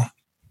to?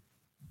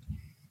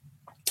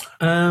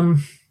 I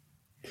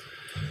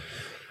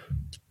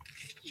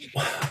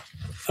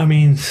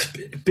mean,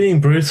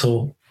 being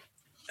brutal,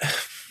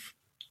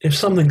 if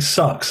something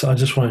sucks, I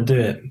just won't do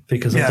it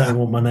because I don't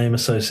want my name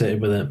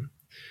associated with it.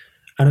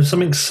 And if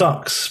something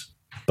sucks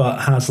but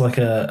has like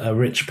a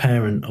rich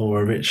parent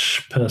or a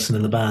rich person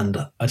in the band,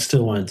 I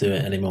still won't do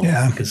it anymore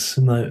because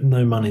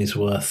no money's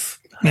worth.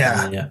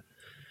 You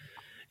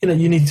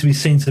need to be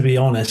seen to be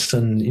honest,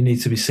 and you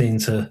need to be seen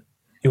to,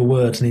 your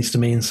word needs to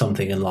mean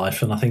something in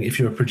life. And I think if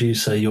you're a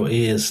producer, your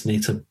ears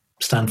need to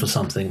stand for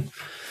something.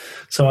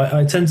 So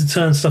I tend to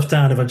turn stuff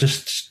down if I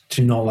just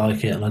do not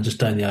like it and I just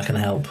don't think I can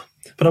help.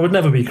 But I would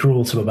never be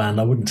cruel to a band.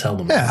 I wouldn't tell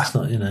them. Yeah. It's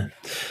not,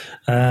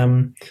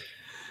 and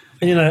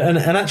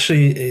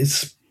actually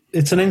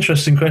it's an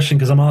interesting question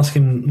because I'm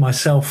asking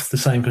myself the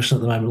same question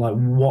at the moment, like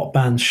what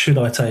band should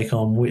I take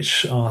on?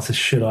 Which artist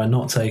should I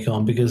not take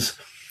on? Because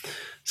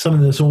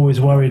something that's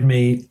always worried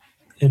me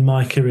in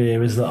my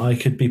career is that I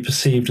could be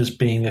perceived as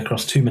being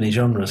across too many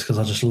genres because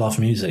I just love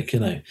music,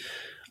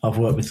 I've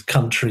worked with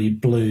country,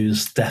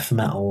 blues, death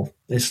metal.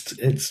 There's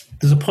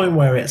a point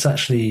where it's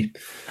actually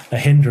a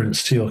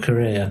hindrance to your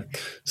career.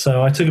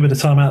 So I took a bit of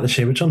time out this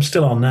year, which I'm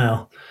still on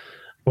now,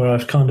 where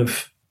I've kind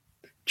of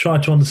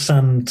tried to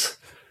understand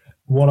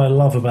what I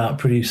love about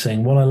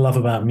producing, what I love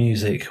about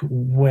music,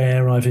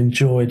 where I've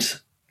enjoyed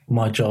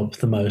my job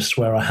the most,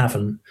 where I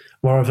haven't,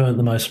 where I've earned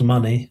the most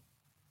money,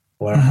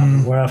 where I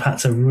haven't, where I've had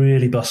to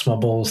really bust my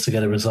balls to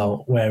get a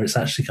result, where it's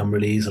actually come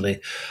really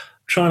easily.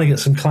 Trying to get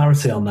some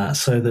clarity on that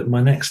so that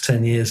my next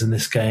 10 years in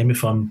this game,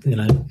 if I'm,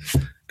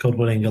 God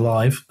willing,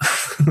 alive,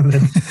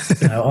 then,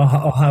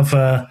 I'll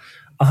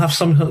have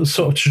some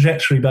sort of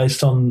trajectory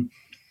based on,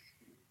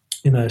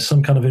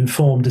 some kind of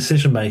informed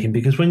decision making.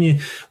 Because when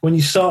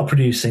you start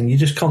producing, you're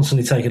just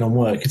constantly taking on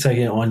work. You're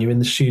taking it on. You're in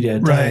the studio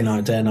day and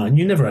night, and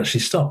you never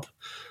actually stop.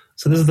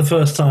 So this is the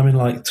first time in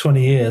like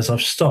 20 years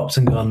I've stopped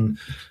and gone,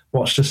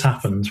 what's just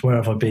happened? Where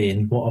have I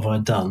been? What have I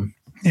done?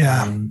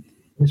 Yeah,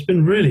 it's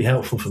been really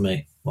helpful for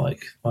me.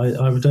 Like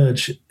I would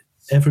urge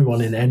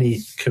everyone in any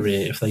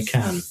career, if they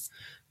can,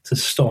 to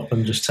stop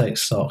and just take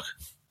stock,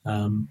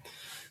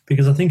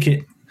 because I think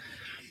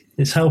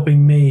it's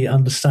helping me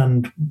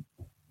understand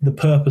the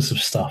purpose of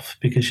stuff.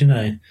 Because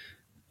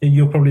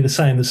you're probably the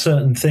same. There's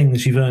certain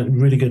things you've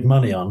earned really good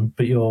money on,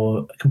 but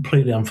you're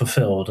completely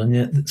unfulfilled, and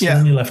yet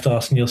then you're left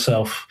asking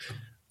yourself,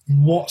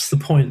 what's the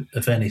point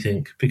of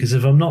anything? Because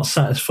if I'm not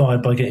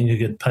satisfied by getting a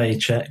good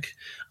paycheck,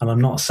 and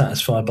I'm not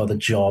satisfied by the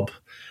job,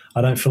 I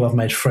don't feel I've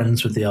made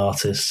friends with the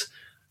artist.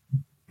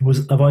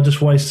 Have I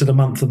just wasted a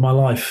month of my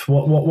life?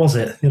 What was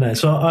it?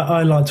 So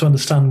I like to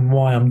understand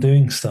why I'm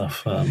doing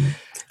stuff. And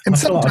I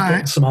feel like I've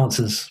got some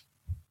answers.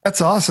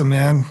 That's awesome,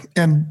 man.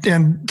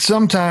 And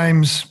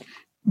sometimes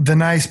the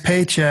nice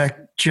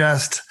paycheck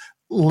just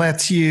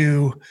lets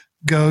you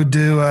go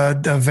do a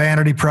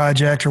vanity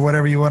project or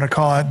whatever you want to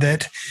call it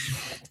that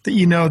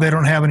they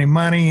don't have any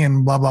money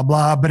and blah, blah,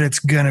 blah, but it's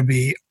going to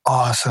be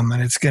awesome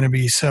and it's going to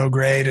be so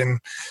great. And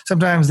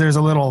sometimes there's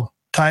a little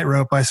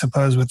tightrope, I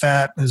suppose, with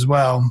that as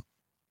well.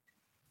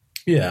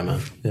 Yeah,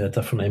 man. Yeah,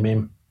 definitely. I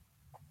mean,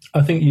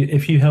 I think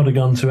if you held a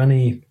gun to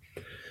any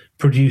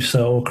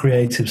producer or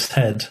creative's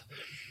head,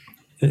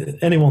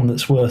 anyone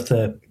that's worth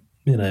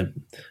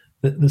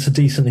that's a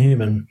decent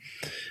human,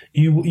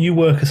 you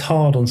work as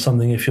hard on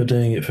something if you're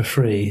doing it for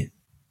free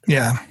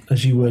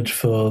as you would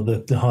for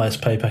the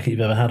highest pay packet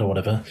you've ever had or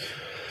whatever.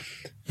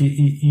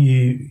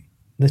 You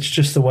that's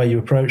just the way you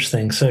approach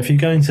things. So if you're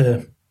going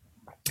to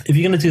if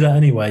you're going to do that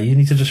anyway, you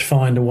need to just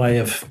find a way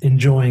of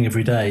enjoying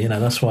every day.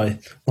 That's why,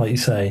 like you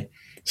say,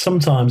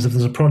 sometimes if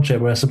there's a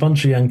project where it's a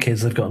bunch of young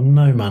kids, they've got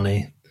no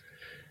money,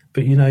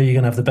 but you're going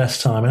to have the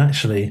best time. And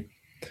actually,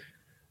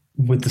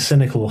 with the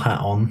cynical hat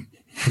on,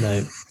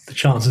 the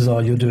chances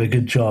are you'll do a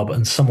good job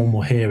and someone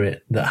will hear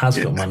it that has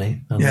got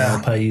money and they'll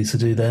pay you to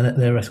do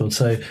their record.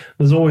 So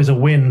there's always a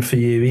win for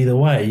you either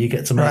way. You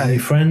get to make new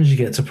friends, you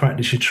get to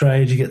practice your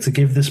trade, you get to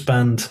give this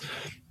band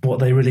what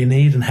they really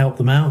need and help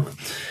them out.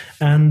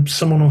 And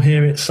someone will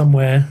hear it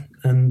somewhere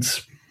and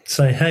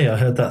say, hey, I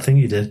heard that thing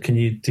you did. Can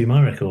you do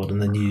my record?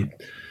 And then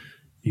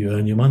you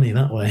earn your money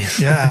that way.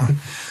 Yeah.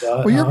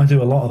 So I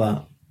do a lot of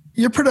that.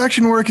 Your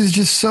production work is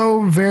just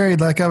so varied,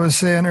 like I was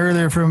saying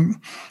earlier,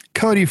 from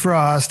Cody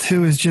Frost,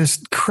 who is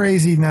just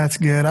crazy nuts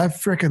good. I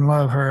freaking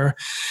love her.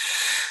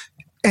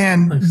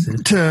 And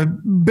to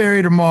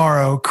Barry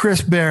Tomorrow,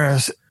 Chris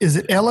Barris. Is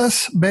it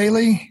Ellis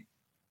Bailey?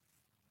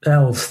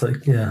 Els,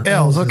 yeah.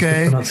 Els,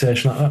 okay.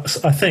 Pronunciation,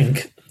 I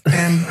think.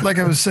 And like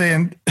I was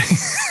saying,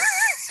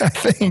 I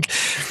think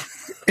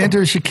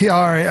Enter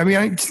Shikari. I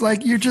mean, it's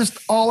like you're just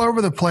all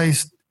over the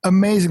place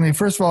amazingly.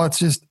 First of all, it's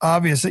just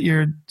obvious that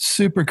you're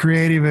super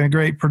creative and a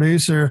great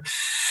producer.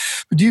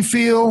 But do you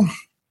feel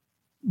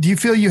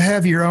you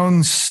have your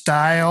own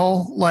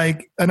style?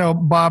 Like, I know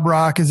Bob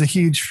Rock is a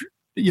huge,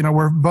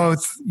 we're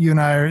both, you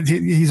and I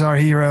he's our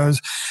heroes.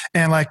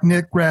 And like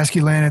Nick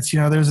Raskulinecz,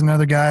 there's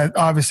another guy that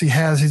obviously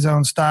has his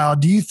own style.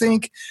 Do you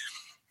think,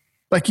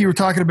 like you were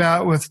talking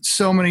about with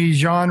so many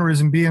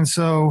genres and being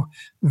so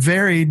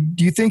varied,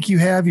 do you think you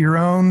have your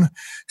own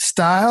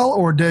style,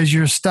 or does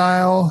your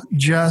style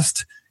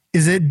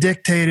is it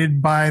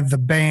dictated by the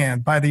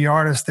band, by the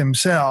artists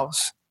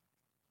themselves?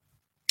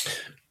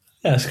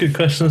 Yeah, it's a good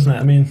question, isn't it?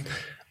 I mean,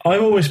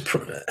 I've always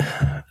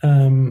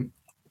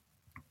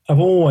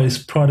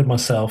prided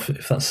myself,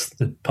 if that's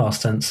the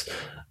past tense,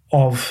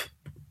 I've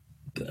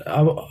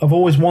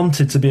always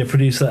wanted to be a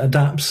producer that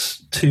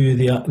adapts to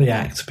the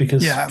act,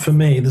 because for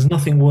me, there's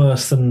nothing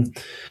worse than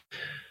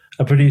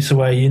a producer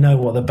where you know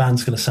what the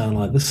band's going to sound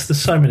like. There's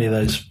so many of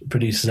those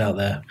producers out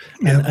there,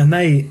 and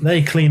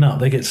they clean up.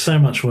 They get so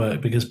much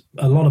work because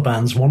a lot of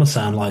bands want to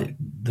sound like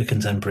the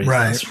contemporaries.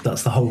 Right.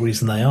 That's the whole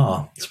reason they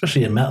are,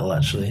 especially in metal,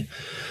 actually.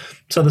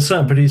 So there's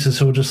certain producers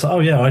who are just like, oh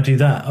yeah, I do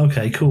that.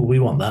 Okay, cool, we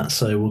want that,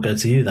 so we'll go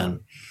to you then.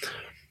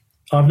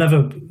 I've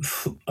never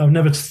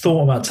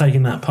thought about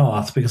taking that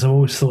path because I've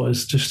always thought I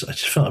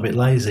just felt a bit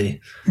lazy.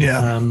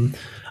 Yeah.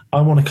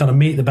 I want to kind of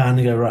meet the band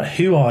and go, right,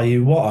 who are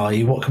you? What are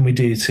you? What can we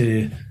do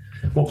to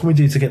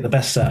get the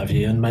best out of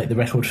you and make the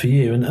record for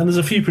you? And there's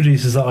a few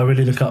producers that I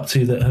really look up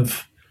to that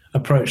have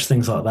approached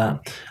things like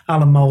that.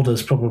 Alan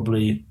Moulder's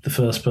probably the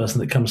first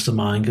person that comes to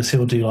mind, because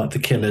he'll do like The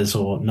Killers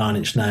or Nine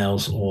Inch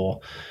Nails or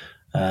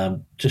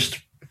just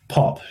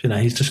pop.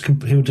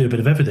 He'll do a bit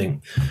of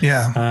everything.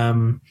 Yeah.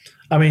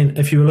 I mean,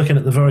 if you were looking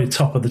at the very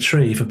top of the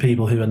tree for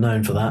people who are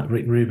known for that,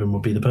 Rick Rubin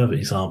would be the perfect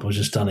example. He's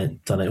just done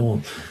it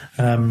all.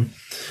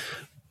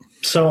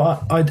 So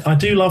I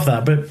do love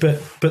that,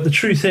 but the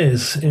truth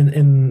is,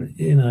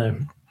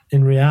 in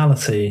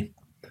reality,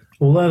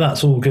 although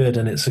that's all good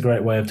and it's a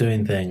great way of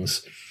doing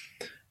things,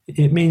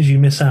 it means you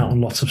miss out on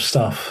lots of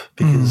stuff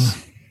because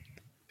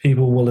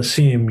people will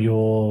assume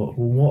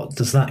what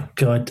does that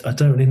guy? I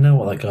don't really know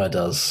what that guy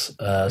does,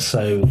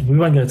 so we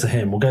won't go to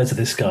him. We'll go to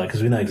this guy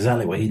because we know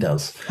exactly what he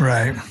does.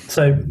 Right.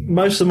 So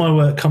most of my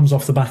work comes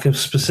off the back of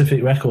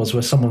specific records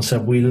where someone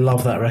said, "We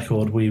love that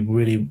record. We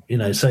really,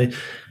 So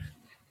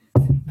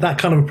that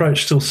kind of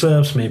approach still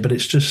serves me, but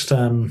it's just,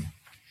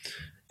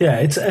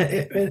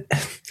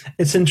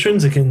 it's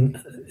intrinsic in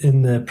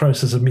the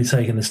process of me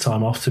taking this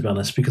time off, to be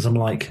honest, because I'm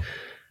like,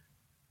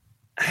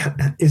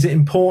 is it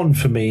important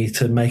for me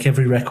to make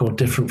every record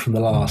different from the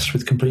last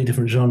with completely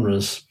different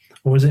genres,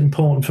 or is it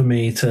important for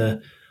me for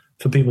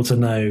people to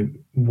know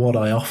what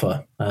I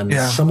offer? And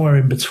somewhere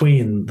in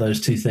between those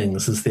two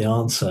things is the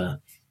answer.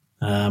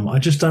 I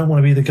just don't want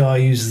to be the guy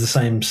who uses the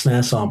same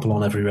snare sample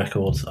on every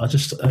record.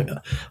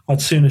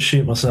 I'd sooner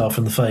shoot myself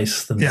in the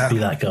face than be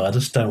that guy. I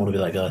just don't want to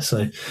be that guy.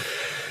 So,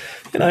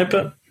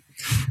 but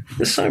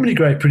there's so many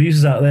great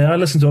producers out there. I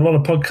listen to a lot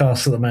of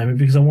podcasts at the moment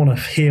because I want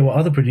to hear what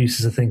other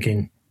producers are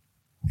thinking.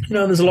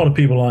 There's a lot of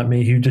people like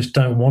me who just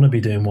don't want to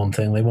be doing one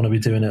thing. They want to be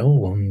doing it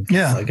all. And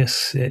I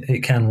guess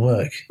it can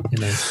work,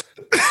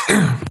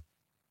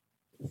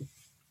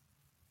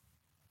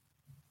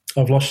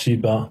 I've lost you,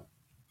 Bart.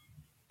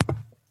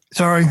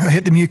 Sorry, I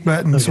hit the mute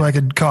button so I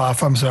could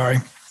cough. I'm sorry.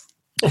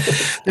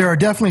 There are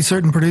definitely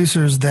certain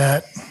producers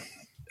that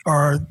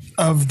are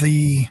of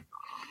the,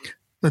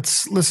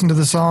 let's listen to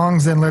the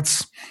songs, then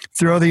let's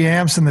throw the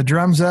amps and the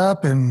drums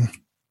up and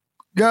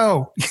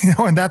go,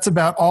 and that's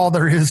about all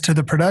there is to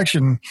the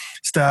production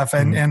stuff.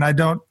 And I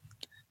don't,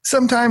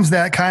 sometimes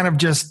that kind of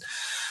just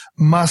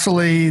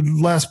muscly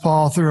Les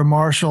Paul through a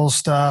Marshall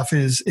stuff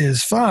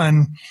is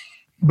fun,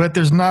 but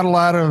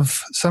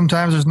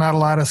sometimes there's not a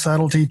lot of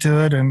subtlety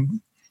to it.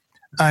 And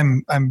I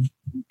don't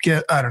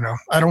know.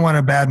 I don't want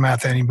to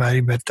badmouth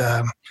anybody, but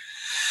I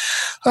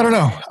don't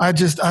know. I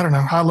don't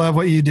know. I love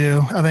what you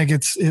do. I think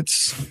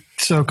it's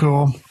so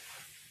cool.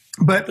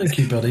 But thank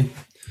you, buddy.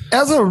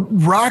 As a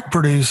rock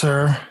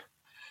producer,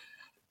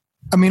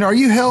 I mean, are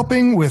you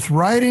helping with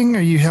writing?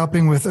 Are you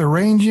helping with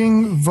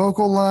arranging,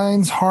 vocal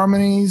lines,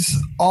 harmonies,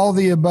 all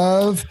the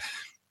above?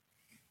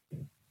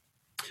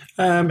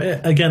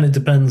 Again, it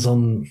depends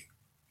on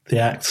the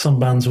act. Some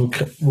bands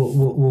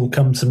will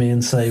come to me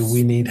and say,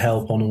 we need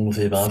help on all of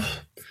the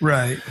above.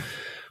 Right.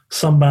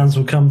 Some bands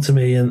will come to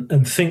me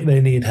and think they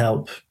need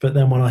help, but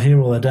then when I hear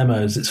all their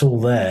demos, it's all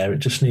there. It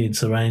just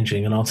needs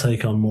arranging, and I'll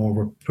take on more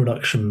of a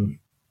production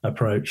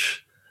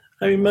approach.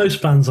 I mean,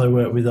 most bands I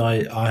work with,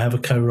 I have a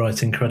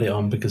co-writing credit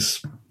on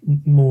because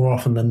more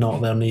often than not,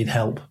 they'll need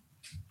help.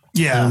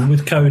 Yeah.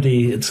 With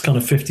Cody, it's kind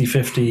of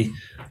 50-50.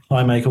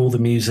 I make all the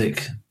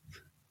music.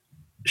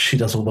 She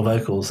does all the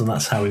vocals, and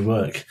that's how we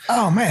work.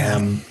 Oh,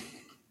 man.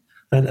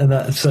 And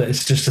that, so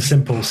it's just a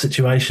simple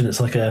situation. It's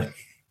like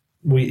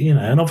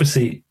and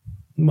obviously,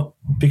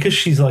 because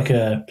she's like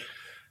a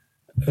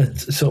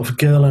sort of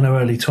girl in her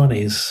early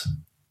 20s,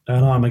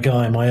 and I'm a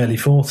guy in my early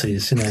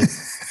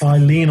 40s, I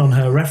lean on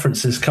her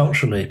references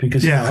culturally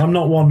because I'm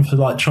not one for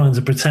like trying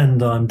to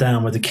pretend I'm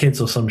down with the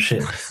kids or some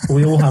shit.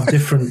 We all have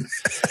different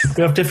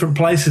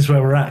places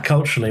where we're at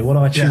culturally. What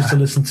I choose to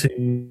listen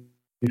to,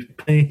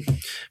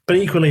 but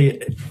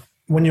equally,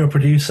 when you're a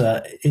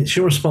producer, it's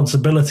your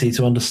responsibility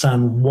to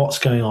understand what's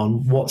going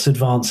on, what's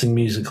advancing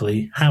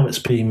musically, how it's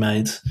being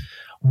made,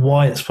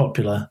 why it's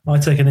popular. I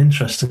take an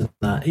interest in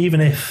that,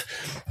 even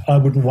if I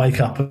wouldn't wake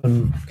up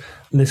and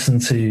listen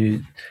to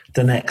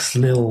the next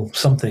Lil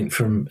something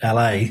from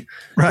LA.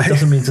 Right. It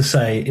doesn't mean to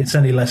say it's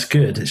any less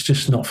good. It's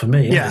just not for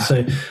me. Yeah.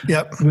 So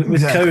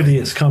with Cody,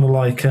 it's kind of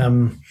like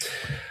I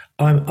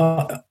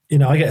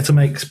get to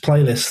make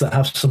playlists that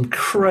have some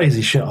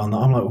crazy shit on that.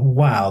 I'm like,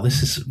 wow,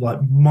 this is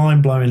like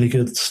mind-blowingly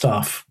good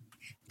stuff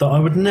that I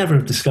would never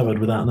have discovered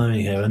without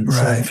knowing her. And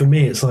so for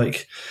me, it's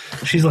like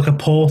she's like a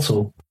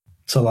portal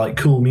to like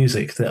cool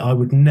music that I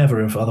would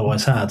never have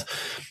otherwise had.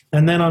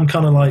 And then I'm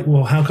kind of like,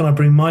 well, how can I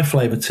bring my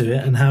flavor to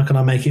it, and how can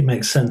I make it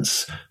make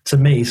sense to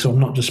me so I'm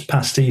not just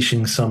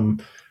pastiching some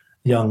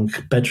young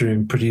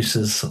bedroom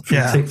producers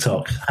from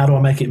TikTok? How do I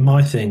make it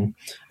my thing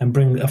and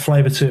bring a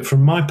flavor to it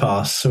from my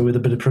past? So with a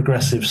bit of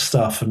progressive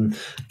stuff and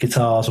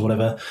guitars or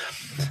whatever.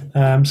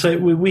 So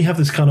we have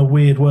this kind of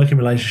weird working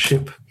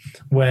relationship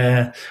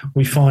where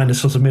we find a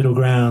sort of middle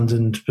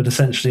ground, but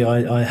essentially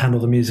I handle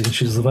the music and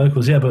she does the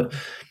vocals. Yeah, but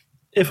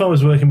if I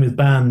was working with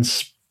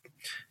bands,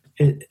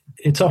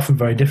 it's often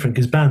very different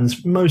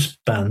because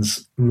most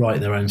bands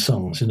write their own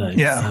songs,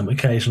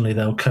 occasionally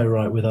they'll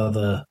co-write with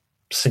other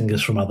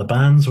singers from other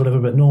bands, whatever,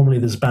 but normally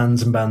there's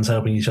bands and bands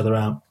helping each other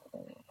out.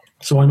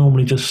 So I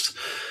normally just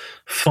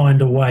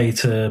find a way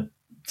to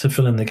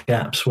fill in the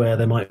gaps where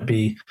there might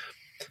be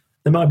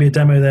a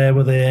demo there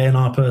where the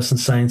A&R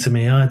person's saying to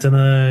me, I don't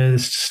know,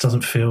 this just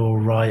doesn't feel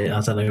right, I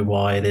don't know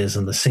why it is,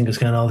 and the singer's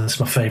going, oh, this is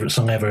my favourite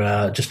song ever,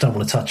 I just don't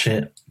want to touch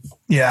it.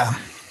 Yeah.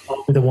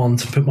 I'll be the one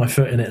to put my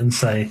foot in it and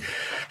say,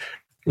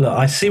 look,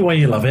 I see why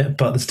you love it,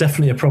 but there's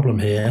definitely a problem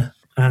here,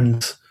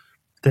 and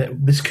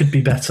that this could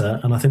be better,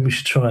 and I think we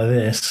should try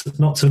this.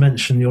 Not to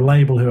mention your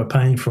label who are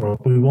paying for it.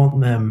 We want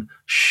them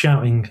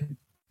shouting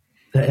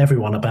at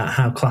everyone about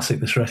how classic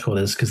this record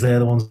is because they're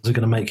the ones that are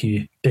going to make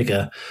you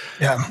bigger.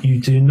 Yeah.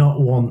 You do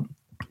not want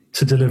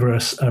to deliver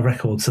a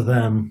record to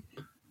them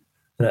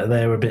that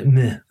they're a bit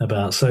meh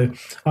about. So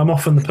I'm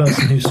often the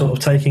person who's sort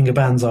of taking a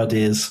band's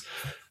ideas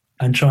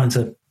and trying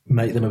to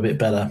make them a bit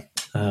better.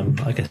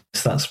 I guess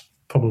that's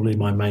probably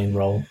my main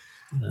role.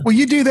 Will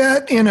you do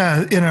that in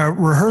a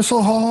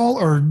rehearsal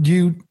hall, or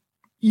you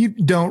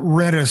don't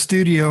rent a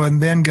studio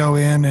and then go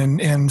in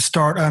and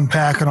start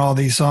unpacking all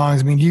these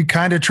songs? I mean, you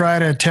kind of try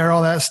to tear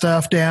all that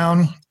stuff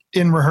down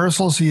in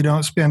rehearsal so you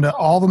don't spend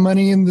all the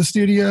money in the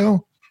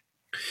studio?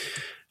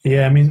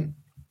 Yeah, I mean,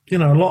 a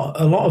lot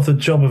of the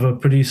job of a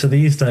producer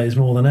these days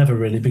more than ever,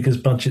 really, because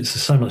budgets are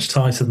so much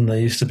tighter than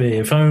they used to be.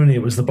 If only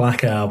it was the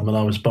Black Album and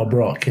I was Bob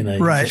Rock, you'd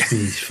just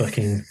be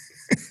fucking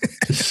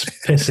just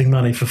pissing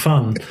money for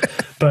fun.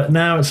 But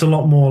now it's a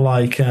lot more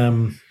like I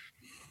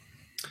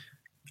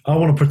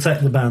want to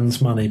protect the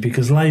band's money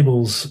because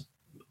labels,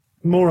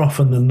 more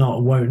often than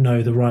not, won't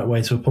know the right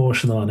way to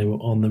apportion the money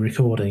on the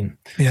recording.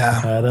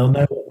 Yeah, they'll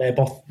know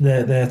what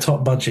their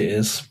top budget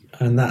is,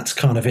 and that's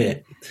kind of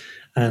it.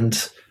 And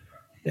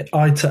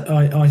I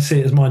see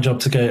it as my job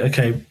to go,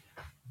 okay,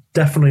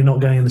 definitely not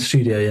going in the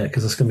studio yet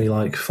because it's going to be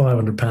like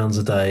 £500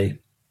 a day.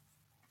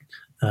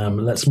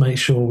 Let's make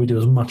sure we do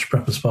as much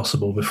prep as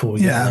possible before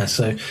we get there.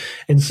 So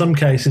in some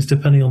cases,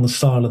 depending on the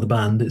style of the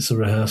band, it's a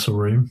rehearsal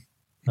room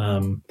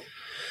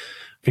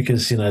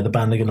because, the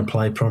band are going to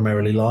play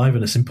primarily live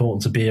and it's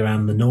important to be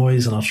around the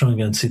noise, and I'll try and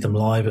go and see them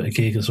live at a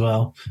gig as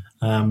well.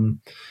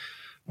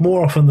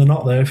 More often than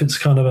not, though, if it's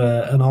kind of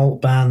an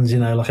alt band,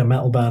 like a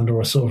metal band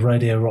or a sort of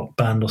radio rock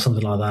band or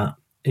something like that,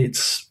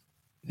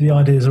 the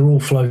ideas are all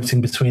floating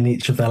between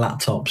each of their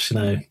laptops.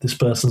 This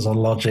person's on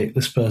Logic,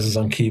 this person's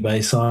on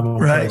Cubase, I'm on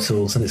Pro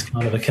Tools, and it's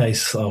kind of a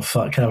case of,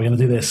 fuck, how are we going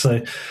to do this?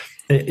 So,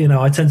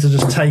 I tend to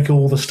just take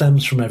all the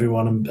stems from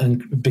everyone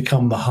and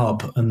become the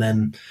hub, and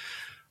then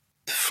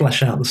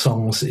flesh out the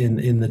songs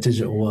in the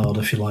digital world,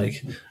 if you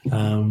like.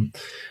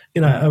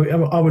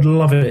 I would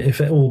love it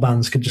if all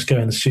bands could just go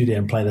in the studio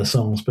and play their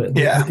songs, but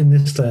in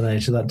this day and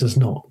age, that's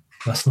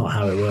not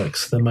how it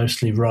works. They're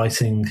mostly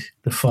writing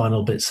the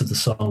final bits of the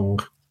song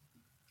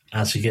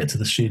as you get to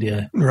the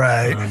studio,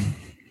 right?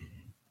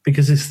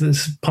 Because it's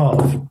this part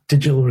of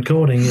digital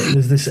recording.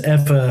 There's this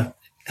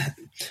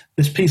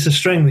piece of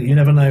string that you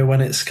never know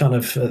when it's kind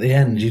of at the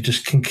end. You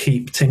just can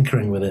keep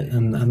tinkering with it,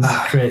 and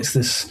that creates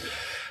this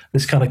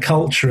kind of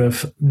culture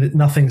of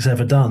nothing's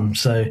ever done.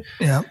 So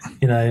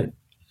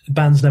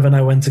bands never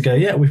know when to go.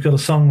 Yeah, we've got a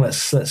song.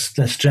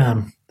 Let's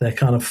jam. They're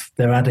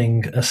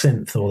adding a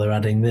synth, or they're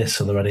adding this,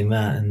 or they're adding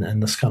that,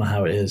 and that's kind of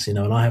how it is,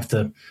 And I have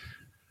to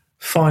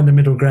find a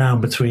middle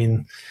ground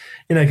between,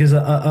 because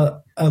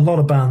a lot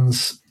of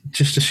bands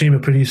just assume a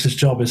producer's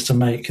job is to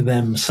make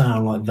them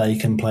sound like they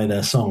can play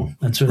their song,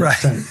 and to an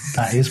extent,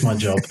 that is my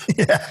job.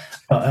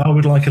 But I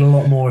would like it a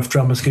lot more if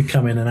drummers could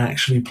come in and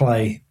actually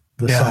play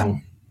the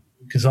song,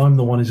 because I'm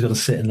the one who's got to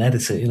sit and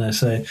edit it,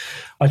 So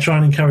I try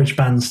and encourage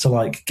bands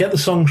to get the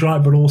songs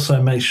right, but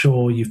also make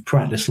sure you've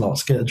practiced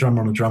lots. Get a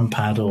drummer on a drum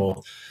pad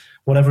or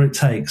whatever it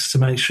takes to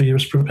make sure you're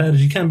as prepared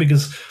as you can,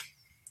 because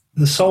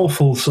the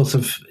soulful sort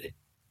of,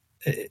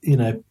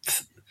 the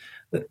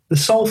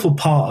soulful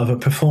part of a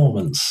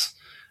performance,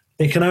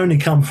 it can only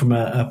come from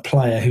a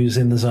player who's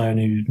in the zone,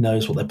 who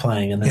knows what they're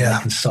playing, and then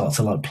they can start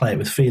to play it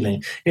with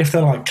feeling. If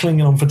they're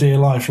clinging on for dear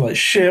life,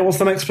 shit, what's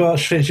the next part?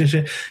 Shit.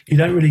 You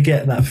don't really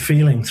get that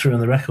feeling through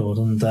on the record,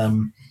 and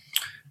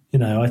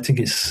I think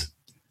it's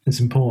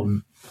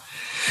important.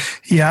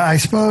 Yeah, I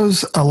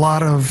suppose a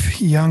lot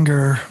of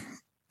younger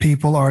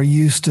people are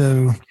used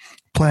to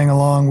playing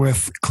along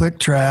with click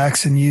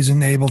tracks and using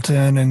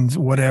Ableton and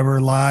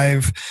whatever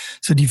live.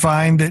 So do you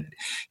find that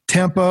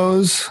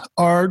tempos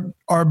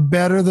are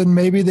better than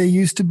maybe they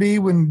used to be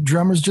when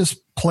drummers just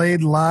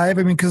played live?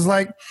 I mean, because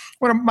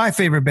one of my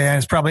favorite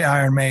bands is probably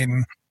Iron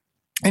Maiden.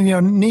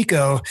 And,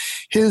 Nico,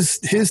 his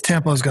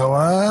tempos go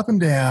up and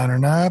down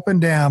and up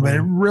and down, but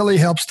it really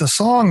helps the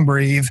song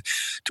breathe,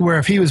 to where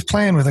if he was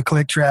playing with a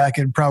click track,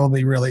 it'd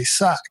probably really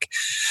suck.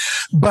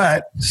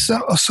 But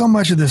so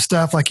much of this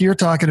stuff, like you're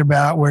talking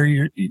about, where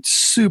you're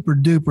super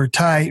duper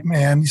tight,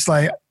 man, it's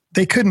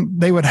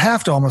they would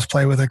have to almost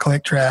play with a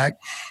click track.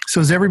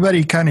 So is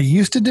everybody kind of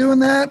used to doing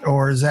that,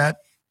 or is that?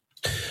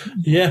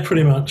 Yeah,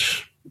 pretty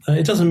much.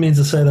 It doesn't mean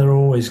to say they're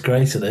always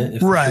great at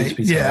it. Right.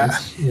 Yeah.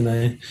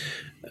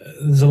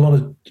 There's a lot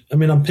of,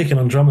 I'm picking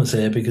on drummers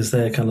here because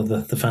they're kind of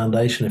the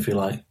foundation, if you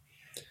like.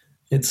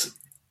 It's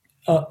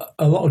a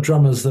lot of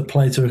drummers that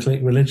play to a click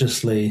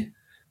religiously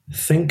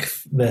think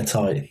they're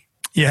tight.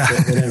 Yeah.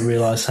 They don't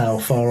realise how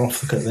far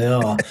off the click they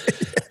are.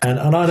 And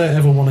I don't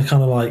ever want to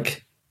kind of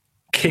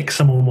kick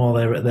someone while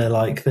they're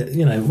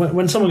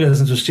when someone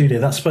goes into a studio,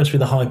 that's supposed to be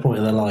the high point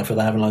of their life where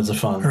they're having loads of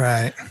fun.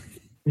 Right.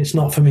 It's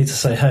not for me to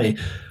say, hey,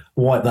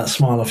 wipe that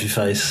smile off your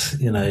face.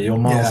 You're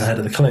miles ahead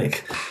of the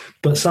click.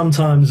 But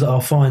sometimes I'll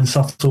find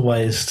subtle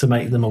ways to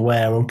make them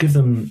aware or give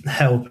them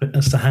help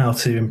as to how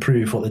to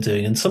improve what they're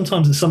doing. And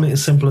sometimes it's something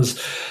as simple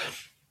as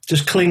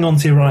just cling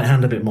onto your right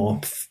hand a bit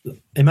more.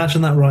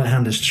 Imagine that right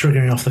hand is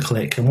triggering off the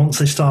click. And once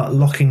they start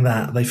locking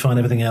that, they find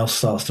everything else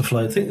starts to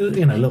flow.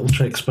 Little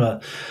tricks.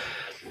 But,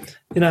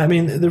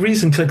 the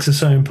reason clicks are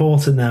so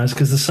important now is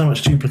because there's so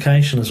much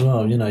duplication as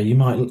well. You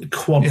might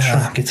quad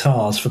track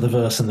guitars for the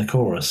verse and the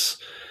chorus.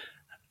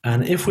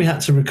 And if we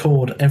had to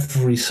record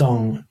every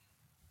song,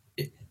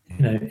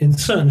 in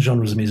certain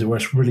genres of music where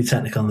it's really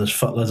technical and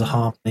there's loads of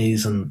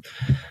harmonies, and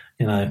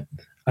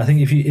I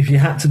think if you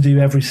had to do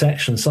every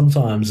section,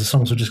 sometimes the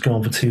songs would just go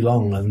on for too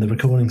long and the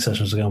recording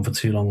sessions would go on for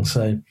too long.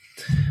 So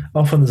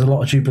often there's a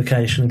lot of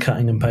duplication and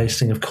cutting and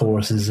pasting of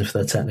choruses if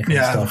they're technical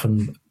and stuff,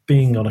 and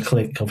being on a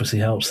click obviously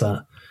helps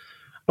that.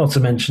 Not to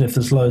mention if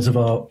there's loads of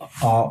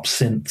ARP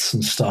synths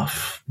and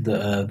stuff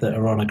that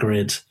are on a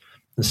grid,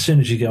 as soon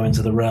as you go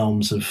into the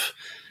realms of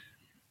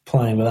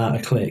playing without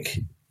a click,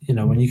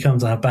 when you come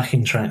to have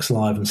backing tracks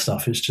live and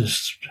stuff, it's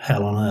just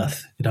hell on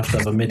earth. You'd have to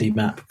have a MIDI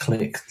map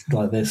click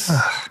like this,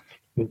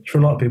 which for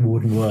a lot of people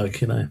wouldn't work,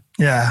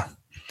 Yeah.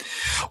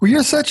 Well,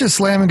 you're such a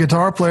slamming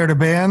guitar player. To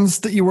bands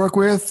that you work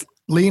with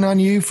lean on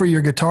you for your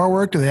guitar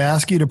work? Do they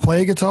ask you to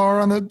play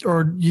guitar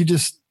or you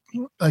just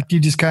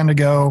kind of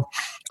go,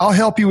 I'll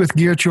help you with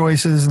gear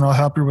choices and I'll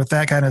help you with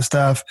that kind of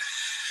stuff,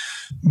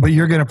 but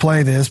you're going to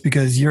play this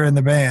because you're in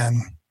the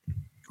band?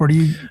 Or do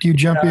you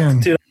jump in?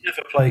 Dude, I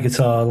never play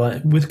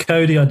guitar. With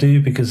Cody, I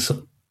do because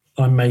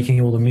I'm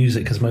making all the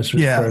music because most of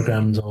it's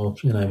programmed or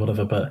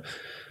whatever. But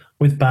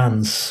with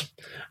bands,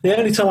 the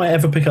only time I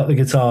ever pick up the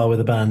guitar with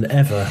a band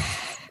ever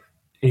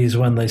is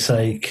when they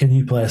say, "Can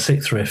you play a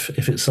sixth riff?"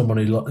 If it's someone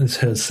who has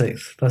heard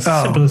sixth, that's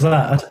as simple as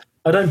that.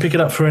 I don't pick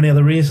it up for any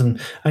other reason.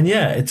 And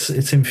it's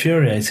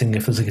infuriating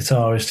if there's a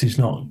guitarist who's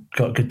not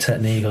got good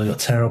technique or got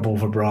terrible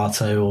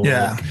vibrato,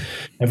 or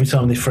every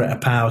time they fret a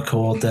power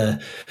chord,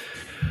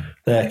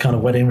 they're kind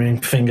of wedding ring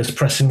fingers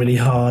pressing really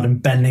hard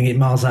and bending it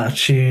miles out of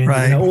tune.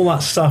 Right. All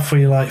that stuff where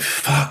you're like,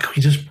 fuck,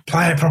 we just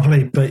play it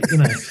properly. But,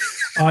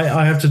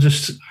 I have to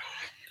just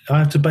I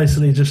have to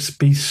basically just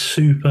be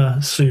super,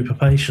 super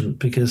patient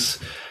because,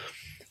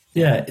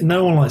 yeah,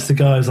 no one likes the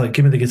guy who's like,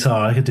 give me the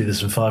guitar, I could do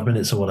this in 5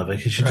 minutes or whatever,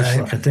 because you're just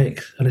like a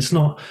dick. And it's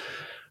not,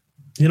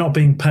 you're not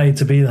being paid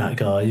to be that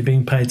guy, you're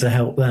being paid to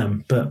help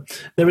them.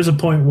 But there is a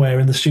point where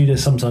in the studio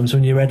sometimes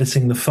when you're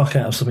editing the fuck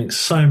out of something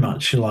so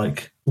much, you're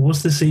like,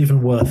 was this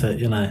even worth it,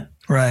 you know?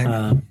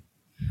 Right.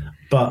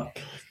 But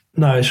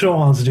no,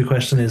 short answer to your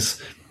question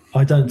is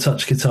I don't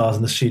touch guitars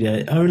in the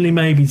studio, only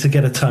maybe to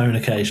get a tone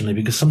occasionally,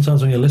 because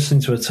sometimes when you're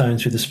listening to a tone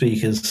through the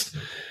speakers,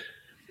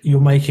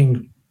 you're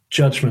making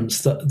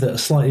judgments that are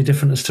slightly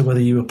different as to whether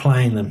you were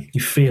playing them.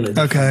 You feel it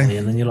differently,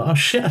 and then you're like, oh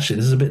shit, actually,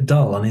 this is a bit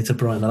dull. I need to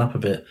brighten that up a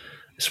bit.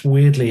 It's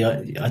weirdly,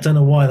 I don't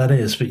know why that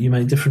is, but you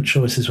make different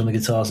choices when the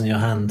guitar's in your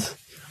hand.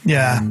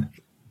 Yeah.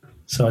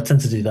 So I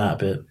tend to do that a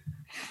bit.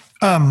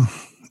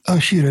 Oh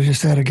shoot, I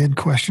just had a good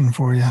question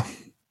for you.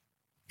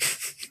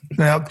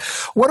 Now,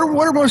 what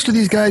are most of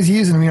these guys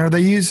using? I mean, are they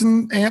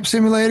using amp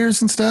simulators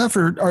and stuff,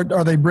 or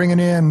are they bringing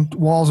in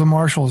Walls and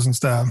Marshalls and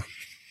stuff?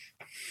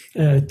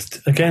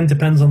 Again,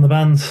 depends on the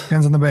band.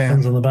 Depends on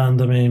the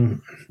band. I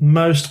mean,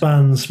 most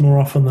bands, more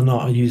often than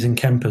not, are using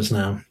Kempers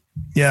now.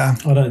 Yeah.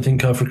 I don't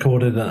think I've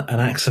recorded an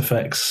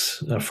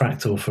Axe-Fx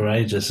Fractal for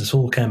ages. It's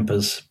all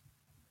Kempers.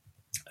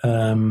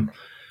 You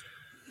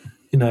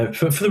know,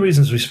 for the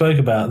reasons we spoke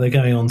about, they're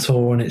going on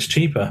tour and it's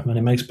cheaper and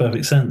it makes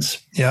perfect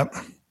sense. Yep.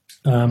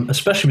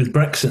 Especially with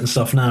Brexit and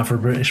stuff now for a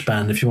British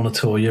band, if you want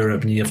to tour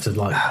Europe and you have to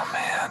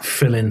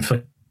fill in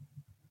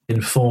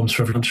forms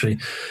for every country.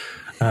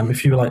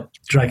 If you were like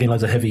dragging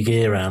loads of heavy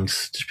gear around,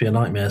 it'd just be a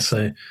nightmare.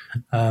 So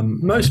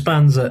most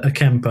bands are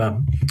Kemper,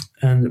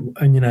 and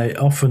you know,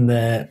 often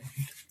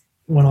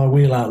when I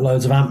wheel out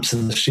loads of amps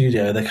in the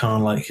studio, they're kind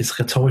of like it's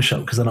like a toy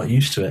shop because they're not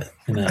used to it,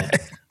 you know.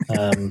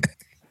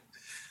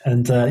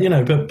 You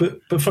know,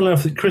 but funnily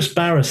enough, Chris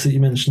Barris that you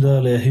mentioned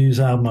earlier,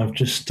 whose album I've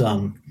just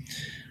done.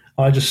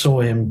 I just saw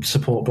him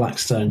support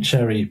Blackstone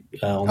Cherry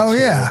on tour.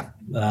 Yeah.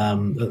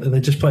 They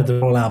just played the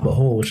Royal Albert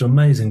Hall, which is an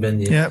amazing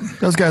venue. Yeah,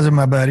 those guys are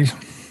my buddies.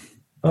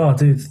 Oh,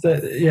 dude,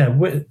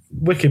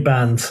 wicked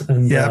band.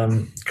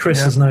 And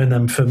Chris has known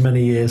them for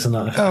many years. And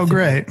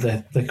great.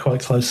 They're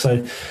quite close.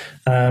 So,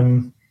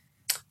 but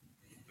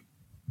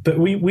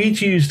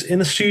we'd used, in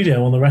the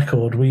studio on the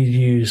record, we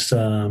used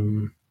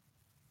the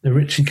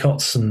Richie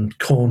Kotzen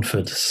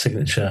Cornford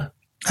signature.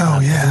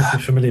 Oh, yeah. I don't know if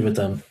you're familiar with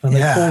them. And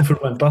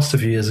Cornford went bust a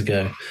few years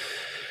ago.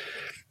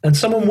 And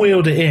someone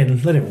wheeled it in.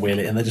 They didn't wheel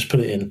it in, they just put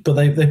it in. But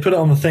they put it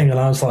on the thing, and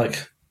I was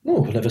like,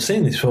 oh, I've never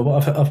seen these before.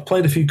 But I've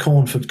played a few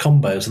Cornford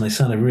combos, and they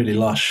sounded really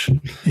lush.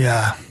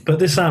 Yeah. But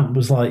this amp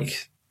was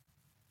like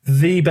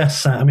the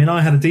best sound. I mean,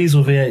 I had a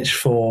Diesel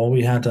VH4.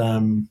 We had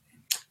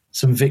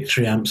some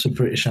Victory amps, some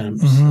British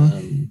amps.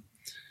 Mm-hmm.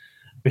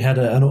 We had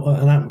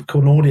an amp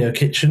called an Audio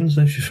Kitchen. I don't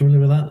know if you're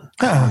familiar with that.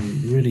 Oh.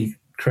 Really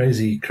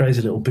crazy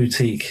little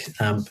boutique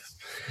amp.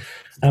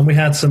 And we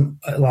had some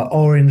like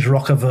Orange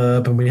Rocker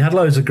Verb, and we had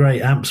loads of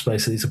great amps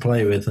basically to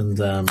play with. And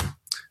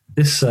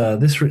this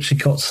Richie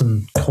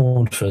Kotzen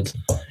Cornford,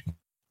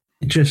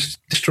 it just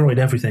destroyed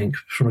everything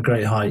from a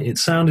great height. It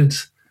sounded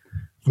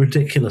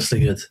ridiculously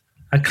good.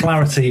 Had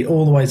clarity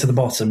all the way to the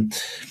bottom.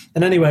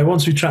 And anyway,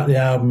 once we tracked the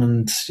album,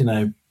 and you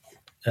know,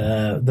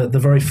 the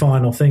very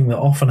final thing that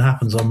often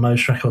happens on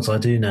most records I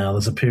do now,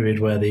 there's a period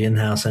where the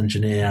in-house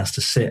engineer has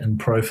to sit and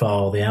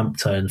profile the amp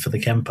tone for the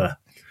Kemper.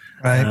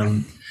 Right.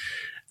 And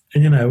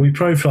you know, we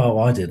profiled.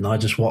 Well, I didn't. I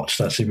just watched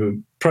actually. But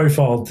we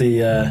profiled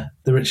the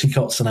Richie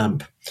Kotzen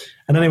amp.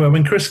 And anyway,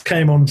 when Chris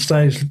came on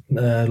stage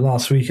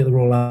last week at the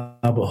Royal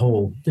Albert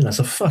Hall, you know, it's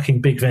a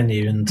fucking big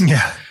venue, and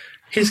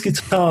his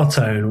guitar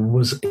tone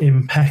was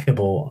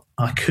impeccable.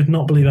 I could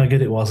not believe how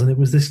good it was, and it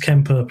was this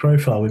Kemper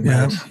profile we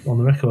made on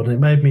the record, and it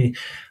made me.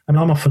 I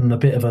mean, I'm often a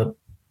bit of a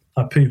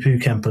poo-poo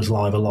Kempers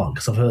live a lot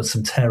because I've heard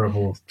some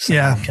terrible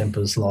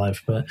Kempers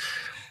live, but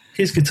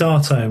his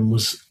guitar tone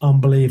was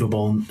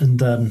unbelievable,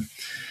 and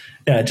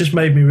it just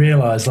made me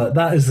realise like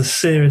that is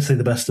seriously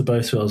the best of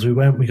both worlds. We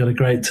got a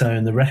great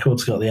tone. The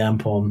record's got the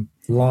amp on.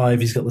 Live,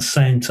 he's got the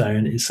same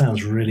tone. It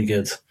sounds really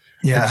good.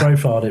 Yeah, they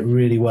profiled it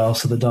really well,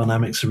 so the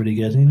dynamics are really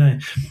good. And, you know,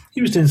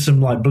 he was doing some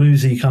like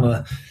bluesy kind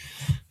of,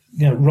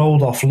 you know,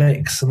 rolled off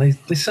licks, and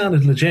they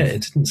sounded legit.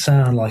 It didn't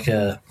sound like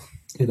a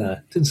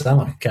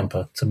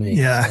Kemper to me.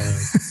 Yeah.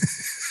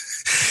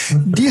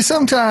 Do you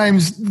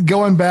sometimes,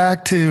 going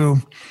back to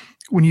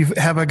when you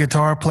have a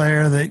guitar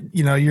player that,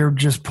 you know, you're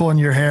just pulling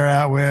your hair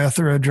out with,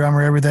 or a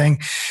drummer, everything,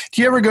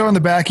 do you ever go in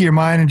the back of your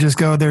mind and just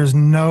go, there's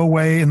no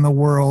way in the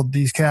world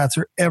these cats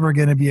are ever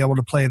going to be able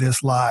to play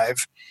this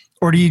live?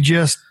 Or do you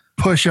just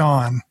push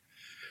on?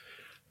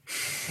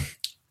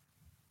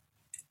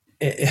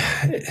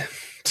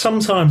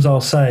 Sometimes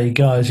I'll say,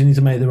 guys, you need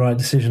to make the right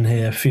decision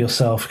here for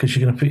yourself, because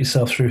you're going to put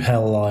yourself through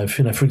hell live.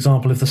 You know, for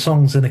example, if the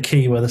song's in a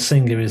key where the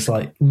singer is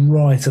like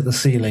right at the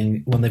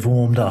ceiling when they've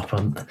warmed up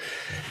and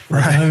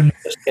they can only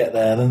just get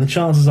there, then the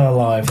chances are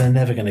live they're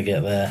never going to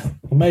get there.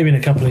 Or maybe in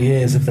a couple of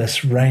years if their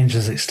range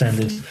is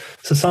extended.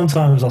 So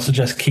sometimes I'll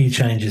suggest key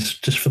changes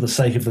just for the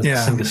sake of the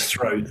singer's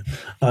throat.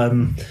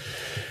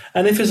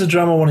 And if it's a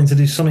drummer wanting to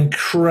do something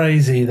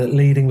crazy, that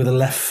leading with a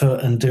left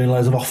foot and doing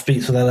loads of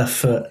offbeats with their left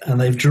foot,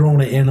 and they've drawn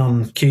it in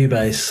on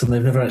Cubase and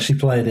they've never actually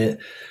played it,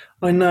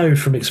 I know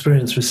from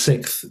experience with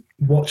Sixth,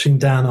 watching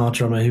Dan, our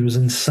drummer, who was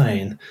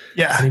insane,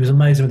 and he was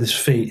amazing with his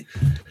feet.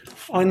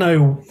 I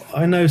know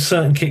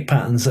certain kick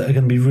patterns that are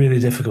going to be really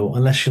difficult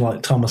unless you're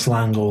like Thomas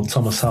Lang or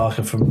Thomas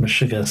Harker from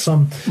Meshuggah.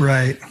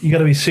 You got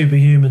to be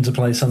superhuman to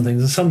play some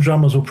things. And some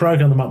drummers will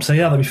program them up, say,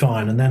 yeah, that'll be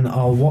fine, and then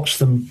I'll watch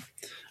them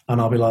and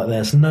I'll be like,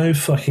 there's no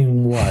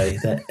fucking way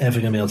they're ever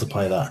going to be able to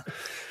play that.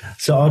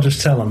 So I'll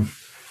just tell them,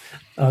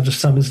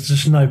 there's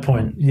just no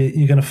point.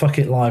 You're going to fuck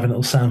it live and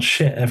it'll sound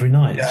shit every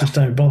night. Yeah. Just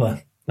don't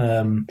bother.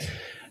 And,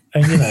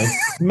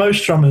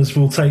 most drummers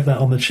will take that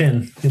on the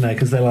chin,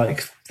 because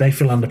they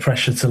feel under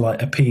pressure to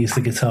like appease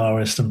the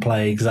guitarist and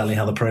play exactly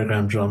how the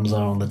programmed drums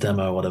are on the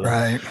demo or whatever.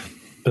 Right.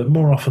 But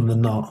more often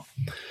than not,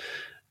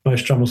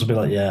 most drummers will be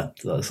like, yeah,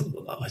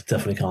 I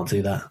definitely can't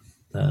do that.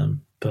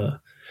 But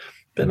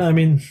no, I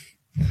mean,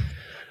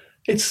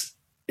 it's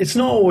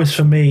not always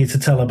for me to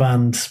tell a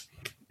band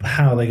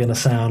how they're going to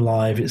sound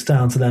live. It's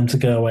down to them to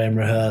go away and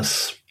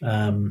rehearse.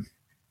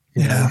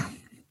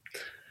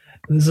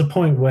 There's a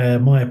point where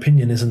my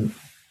opinion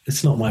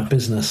it's not my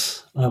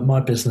business. My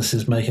business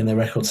is making their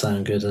record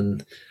sound good,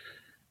 and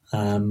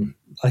there'll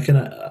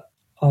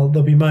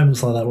be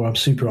moments like that where I'm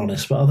super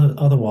honest, but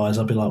otherwise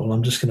I'll be like, well,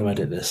 I'm just going to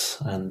edit this,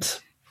 and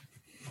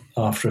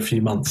after a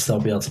few months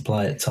they'll be able to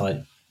play it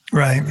tight.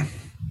 Right.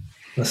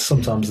 That's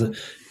sometimes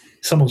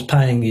someone's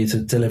paying you to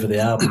deliver the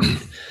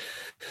album.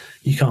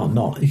 You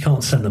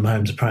can't send them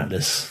home to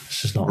practice.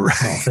 It's just not a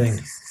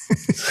thing.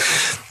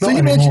 Not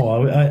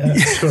anymore. I'm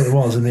sure it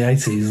was in the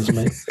 80s or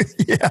something.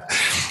 Yeah.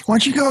 Why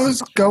don't you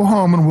go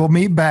home and we'll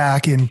meet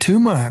back in 2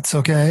 months,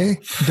 okay?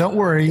 Don't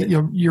worry.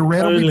 Your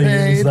rent will be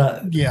paid.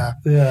 Yeah.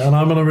 Yeah, and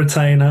I'm on a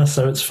retainer,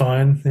 so it's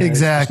fine. Yeah,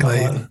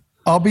 exactly.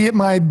 I'll be at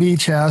my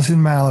beach house in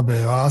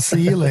Malibu. I'll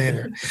see you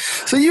later.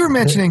 So you were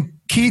mentioning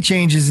key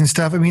changes and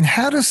stuff. I mean,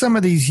 how do some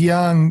of these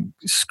young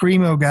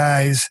Screamo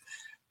guys,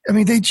 I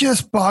mean, they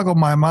just boggle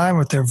my mind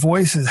with their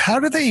voices. How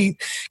do they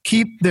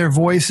keep their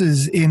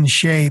voices in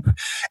shape?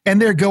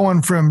 And they're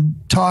going from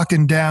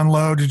talking down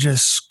low to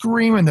just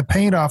screaming the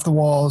paint off the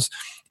walls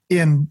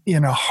in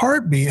a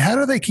heartbeat. How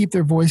do they keep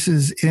their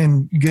voices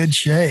in good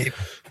shape?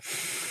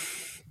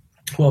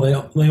 Well, they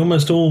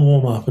almost all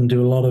warm up and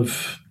do a lot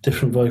of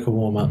different vocal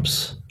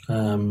warm-ups.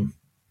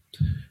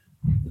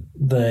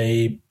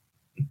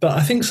 But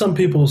I think some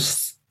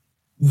people's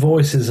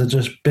voices are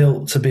just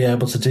built to be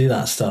able to do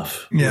that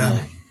stuff.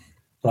 Yeah.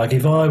 Like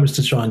if I was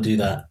to try and do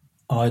that,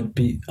 I'd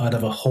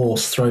have a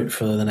hoarse throat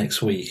for the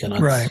next week, and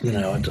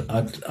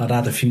I'd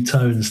add a few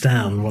tones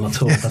down when I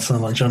talk. I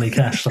sound like Johnny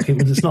Cash. Like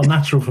it's not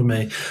natural for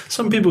me.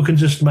 Some people can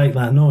just make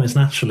that noise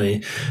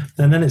naturally,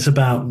 and then it's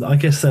about, I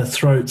guess, their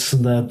throats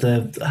and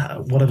their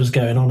whatever's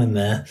going on in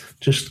there,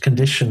 just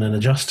condition and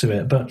adjust to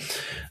it. But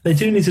they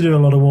do need to do a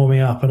lot of warming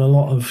up and a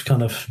lot of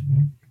kind of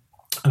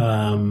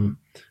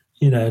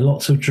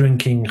lots of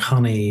drinking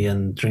honey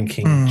and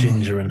drinking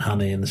ginger and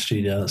honey in the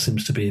studio. That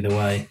seems to be the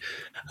way.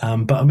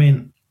 But I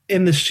mean,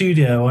 in the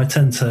studio, I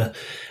tend to,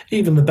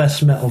 even the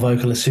best metal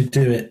vocalists who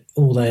do it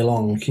all day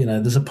long,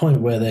 there's a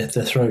point where their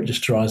throat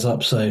just dries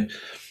up. So,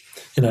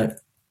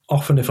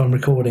 often if I'm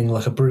recording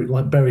like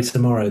like Bury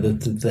Tomorrow,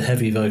 the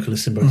heavy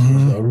vocalist in Bury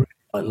Tomorrow's got a really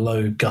like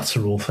low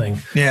guttural thing.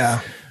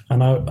 Yeah.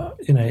 And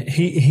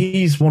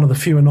he's one of the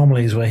few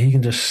anomalies where he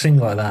can just sing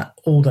like that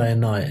all day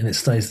and night and it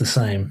stays the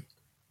same.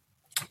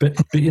 But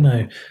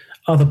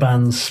other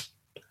bands,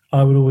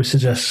 I would always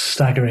suggest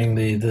staggering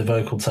the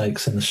vocal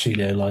takes in the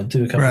studio. Like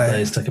do a couple of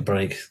days, take a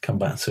break, come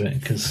back to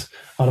it, because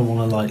I don't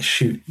want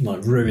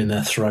to ruin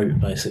their throat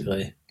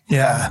basically.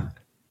 Yeah,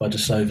 by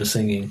just over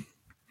singing.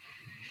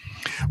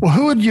 Well,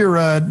 who's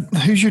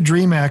your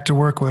dream act to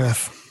work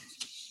with?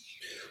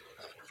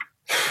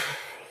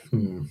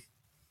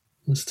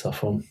 That's a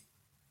tough one.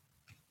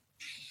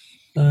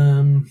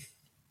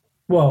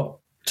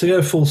 Well, to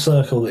go full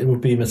circle, it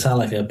would be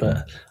Metallica,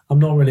 but I'm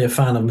not really a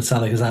fan of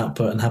Metallica's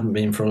output and haven't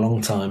been for a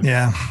long time.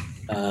 Yeah.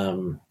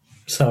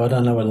 So I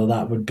don't know whether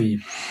that would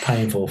be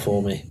painful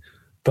for me.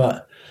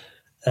 But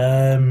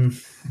do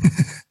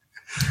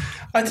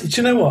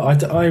you know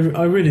what? I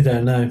really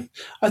don't know.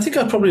 I think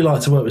I'd probably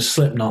like to work with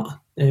Slipknot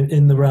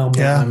in the realm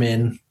that I'm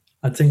in.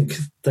 I think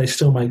they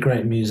still make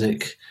great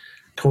music.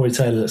 Corey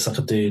Taylor looks like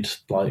a dude.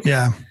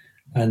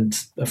 And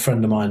a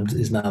friend of mine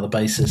is now the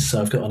bassist,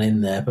 so I've got an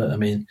in there. But I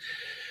mean,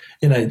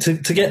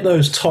 to get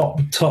those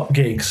top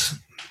gigs,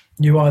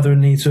 you either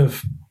need to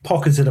have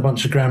pocketed a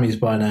bunch of Grammys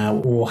by now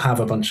or have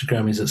a bunch of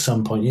Grammys at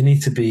some point. You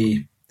need to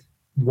be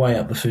way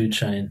up the food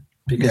chain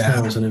because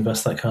no one's going to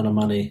invest that kind of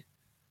money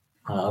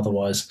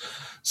otherwise.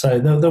 So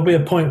there'll be a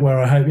point where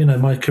I hope,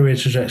 my career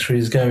trajectory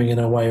is going in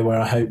a way where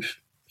I hope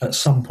at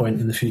some point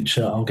in the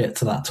future I'll get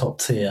to that top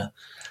tier,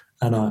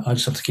 and I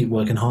just have to keep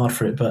working hard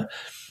for it. But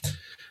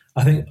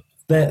I think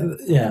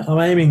I'm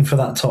aiming for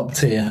that top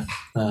tier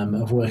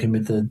of working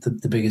with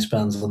the biggest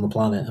bands on the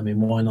planet. I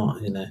mean, why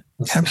not?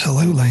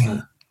 Absolutely.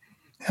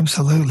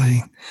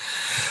 Absolutely.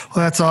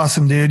 Well, that's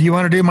awesome, dude. You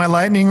want to do my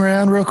lightning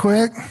round real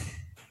quick?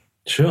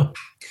 Sure.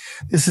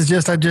 This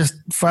is I just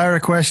fire a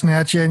question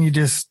at you and you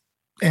just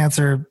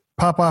answer,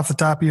 pop off the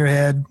top of your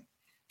head,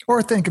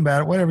 or think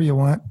about it, whatever you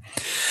want.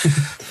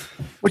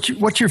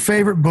 What's your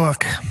favorite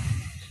book?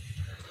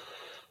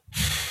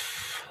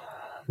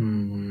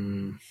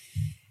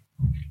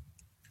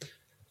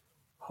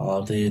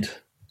 Oh, dude.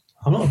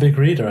 I'm not a big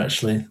reader,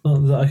 actually.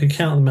 Not that I could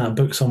count the amount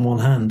of books on one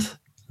hand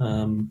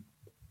that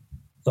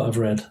I've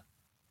read,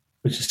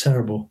 which is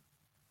terrible.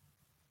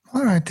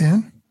 All right,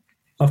 then.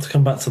 I'll have to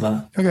come back to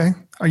that. Okay.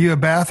 Are you a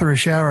bath or a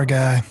shower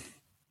guy?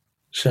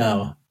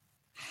 Shower.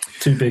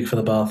 Too big for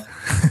the bath.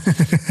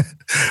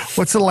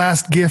 What's the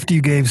last gift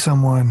you gave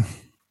someone?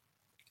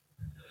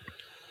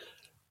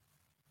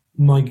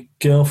 My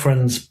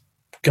girlfriend's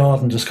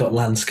garden just got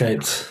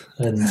landscaped,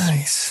 and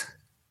nice.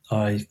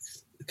 I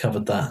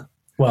covered that.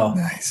 Well,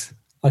 nice.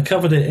 I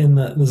covered it in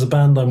that there's a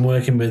band I'm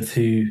working with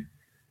who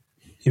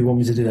want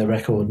me to do their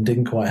record and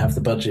didn't quite have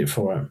the budget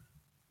for it,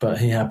 but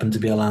he happened to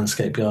be a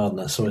landscape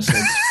gardener. So I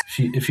said,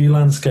 if you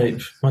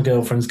landscape my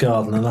girlfriend's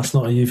garden, and that's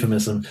not a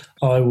euphemism,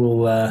 I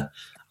will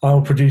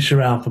produce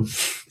your album.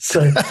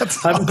 So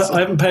I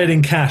haven't paid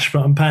in cash,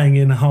 but I'm paying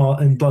in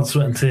blood,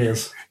 sweat, and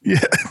tears.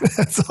 Yeah,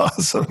 that's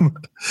awesome.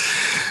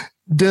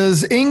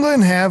 Does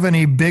England have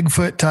any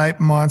Bigfoot type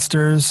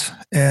monsters,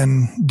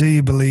 and do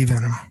you believe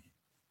in them?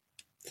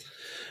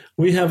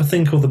 We have a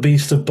thing called the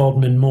Beast of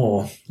Bodmin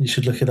Moor. You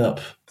should look it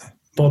up.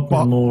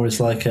 Bodmin Moor is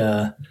like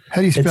how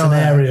do you spell it's an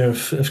that? area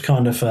of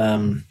kind of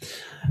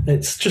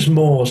it's just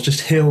moors,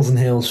 just hills and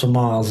hills for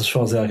miles as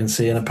far as the eye can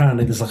see. And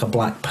apparently there's like a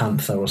black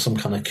panther or some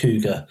kind of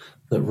cougar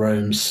that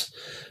roams.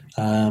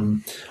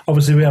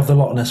 Obviously we have the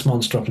Loch Ness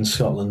Monster up in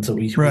Scotland, so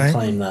we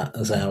claim that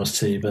as ours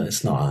too, but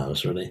it's not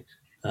ours really.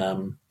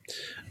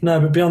 No,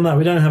 but beyond that,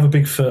 we don't have a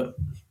Bigfoot.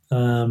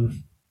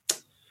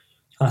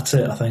 That's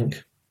it, I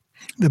think.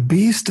 The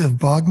Beast of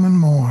Bodmin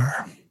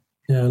Moor.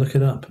 Yeah, look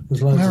it up.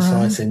 There's loads of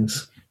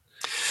sightings.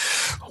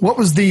 What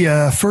was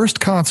the first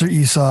concert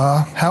you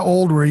saw? How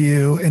old were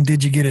you? And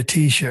did you get a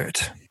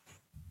T-shirt?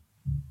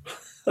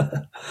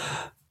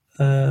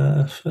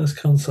 First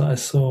concert I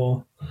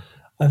saw,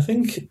 I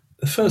think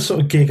the first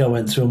sort of gig I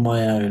went to on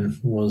my own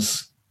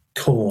was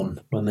Korn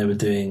when they were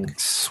doing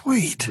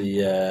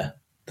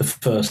the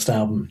first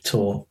album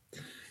tour.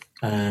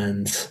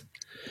 And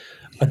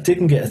I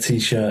didn't get a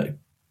T-shirt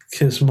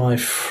because my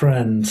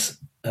friend,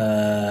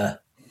 I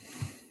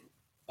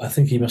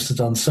think he must have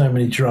done so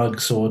many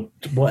drugs or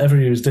whatever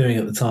he was doing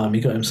at the time. He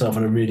got himself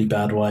in a really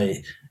bad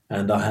way,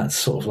 and I had to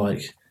sort of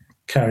like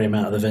carry him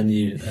out of the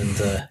venue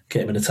and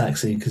get him in a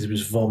taxi because he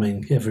was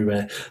vomiting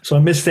everywhere. So I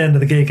missed the end of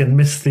the gig and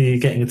missed the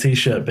getting a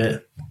T-shirt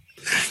bit.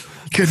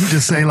 Couldn't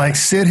just say like,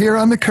 sit here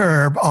on the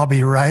curb, I'll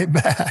be right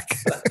back.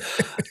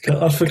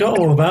 I forgot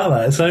all about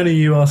that. It's only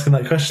you asking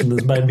that question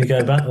that's made me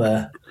go back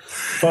there.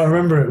 But I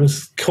remember it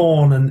was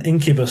Korn and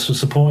Incubus were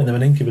supporting them,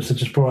 and Incubus had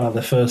just brought out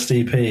their first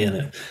EP,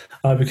 and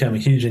I became a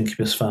huge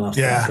Incubus fan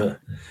after that.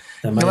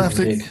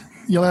 But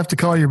you'll have to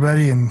call your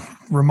buddy and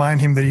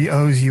remind him that he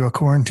owes you a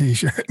Korn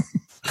T-shirt.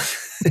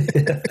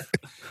 Yeah.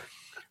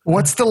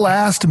 What's the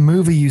last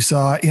movie you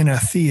saw in a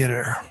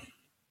theater?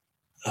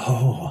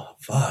 Oh,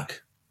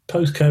 fuck.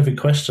 Post-COVID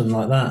question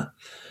like that.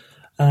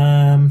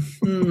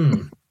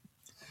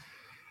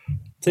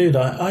 Dude,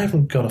 I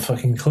haven't got a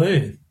fucking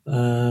clue.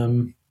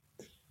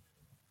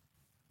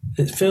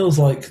 It feels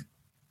like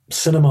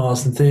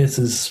cinemas and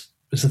theatres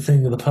is a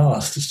thing of the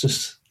past. It's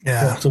just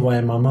locked away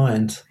in my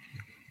mind.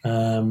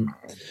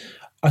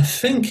 I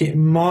think it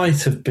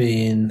might have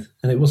been,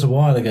 and it was a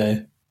while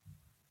ago,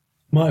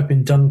 might have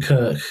been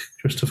Dunkirk,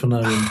 Christopher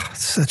Nolan.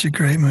 Such a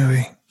great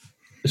movie.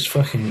 It's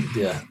fucking,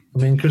 yeah. I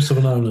mean,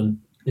 Christopher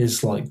Nolan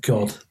is like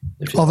God.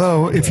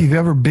 If you've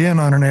ever been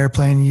on an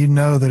airplane, you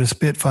know that a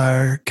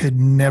Spitfire could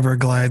never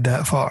glide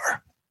that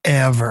far.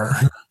 Ever.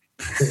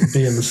 It'd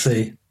be in the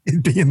sea.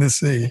 It'd be in the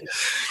sea.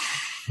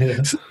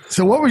 Yeah.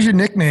 So what was your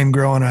nickname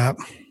growing up?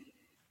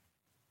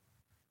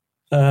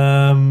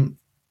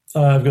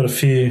 I've got a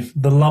few.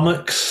 The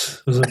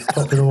Lummox was a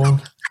popular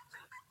one.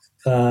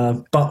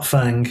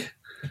 Buttfang.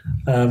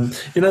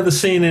 You know the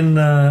scene in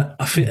I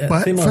think it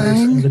was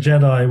in The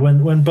Jedi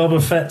when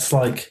Boba Fett's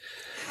like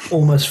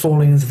almost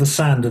falling into the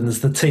sand and there's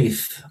the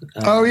teeth.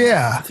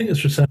 I think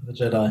it's Return of the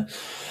Jedi.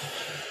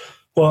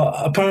 Well,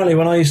 apparently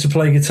when I used to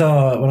play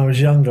guitar when I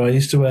was younger, I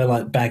used to wear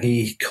like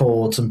baggy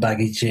cords and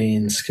baggy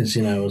jeans because,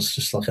 you know, I was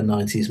just like a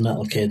 90s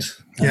metal kid.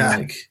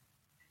 And like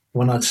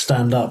when I'd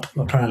stand up,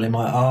 apparently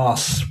my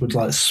arse would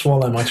like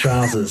swallow my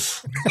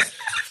trousers.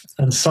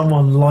 And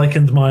someone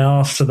likened my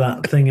arse to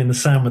that thing in the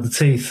sand with the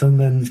teeth and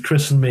then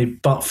christened me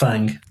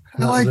Buttfang.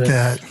 I like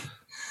that.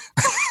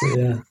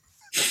 Yeah.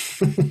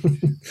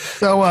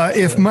 So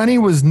if money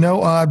was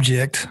no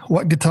object,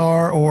 what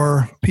guitar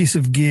or piece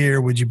of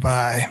gear would you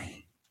buy?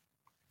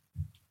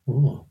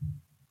 Ooh.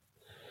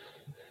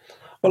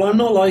 Well, I'm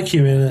not like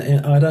you.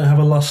 I don't have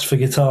a lust for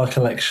guitar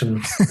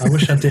collection. I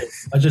wish I did.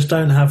 I just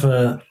don't have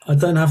I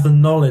don't have the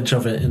knowledge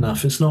of it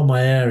enough. It's not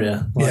my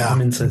area.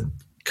 I'm into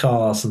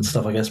cars and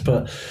stuff, I guess.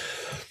 But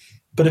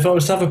if I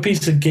was to have a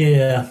piece of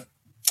gear,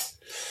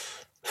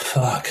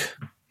 fuck.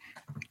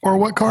 Or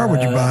what car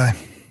would you buy?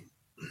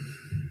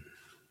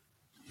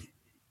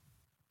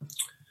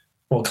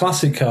 What,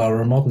 classic car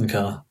or a modern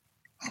car?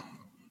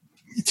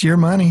 It's your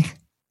money.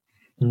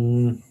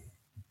 Well,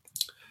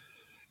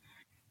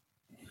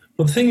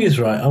 the thing is,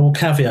 right, I will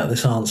caveat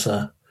this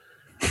answer.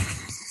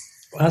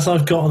 As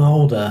I've gotten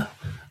older,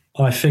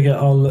 I figure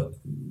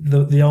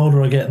the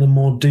older I get, the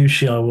more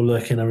douchey I will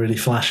look in a really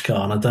flash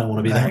car, and I don't want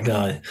to be that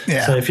guy.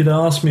 Yeah. So if you'd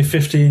asked me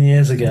 15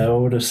 years ago, I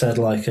would have said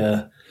like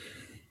a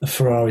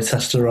Ferrari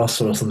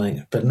Testarossa or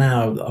something. But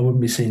now I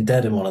wouldn't be seen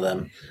dead in one of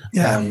them,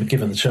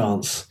 given the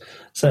chance.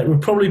 So it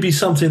would probably be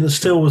something that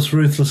still was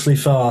ruthlessly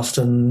fast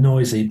and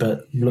noisy,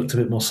 but looked a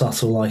bit more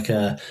subtle, like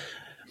an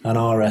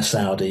RS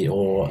Audi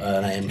or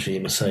an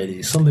AMG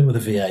Mercedes, something with a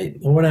V8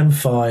 or an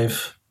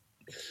M5.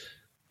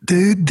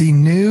 Dude, the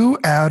new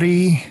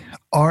Audi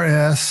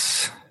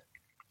RS,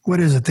 what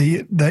is it?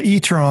 The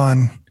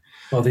e-tron.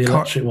 Oh, the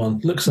electric one.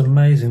 Looks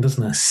amazing,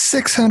 doesn't it?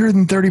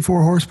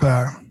 634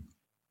 horsepower.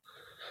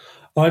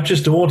 I've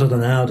just ordered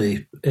an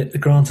Audi.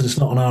 Granted, it's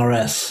not an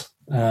RS,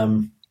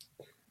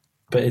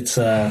 but it's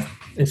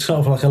sort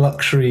of like a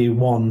luxury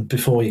one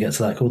before you get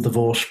to that, called the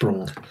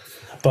Vorsprung.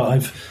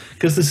 But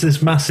because there's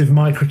this massive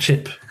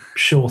microchip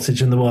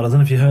shortage in the world. I don't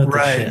know if you heard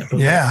this shit, but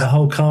the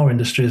whole car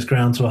industry has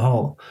ground to a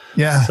halt.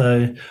 Yeah.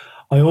 So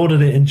I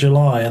ordered it in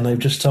July, and they've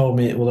just told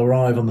me it will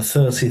arrive on the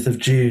 30th of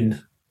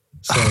June.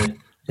 So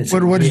it's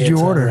what did you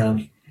order?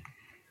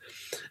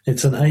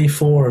 It's an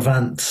A4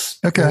 Avant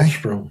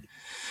Vorsprung.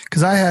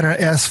 Because I had an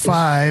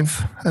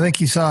S5. I think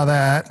you saw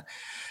that.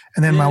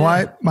 And then my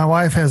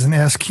wife has an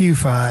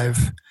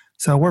SQ5.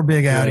 So we're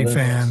big Audi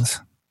fans.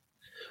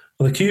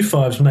 Well, the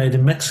Q5's made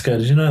in Mexico.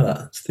 Did you know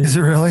that? Is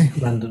it really?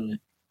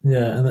 Randomly.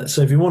 Yeah. And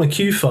so if you want a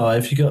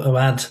Q5, you got to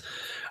add,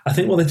 I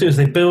think what they do is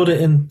they build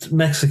it in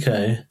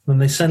Mexico, then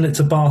they send it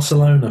to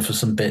Barcelona for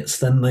some bits,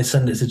 then they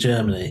send it to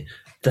Germany,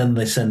 then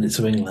they send it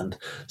to England.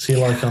 So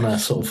you're like on a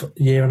sort of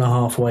year and a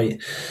half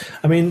wait.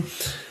 I mean,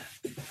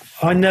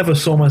 I never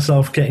saw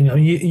myself getting. I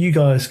mean, you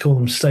guys call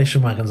them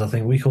station wagons. I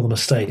think we call them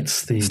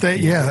estates. Dude, the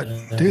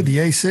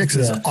A6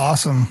 is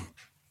awesome.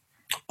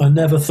 I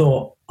never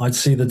thought I'd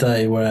see the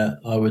day where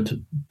I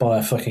would buy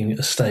a fucking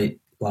estate.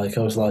 Like,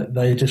 I was like,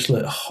 they just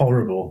look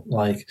horrible.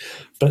 Like,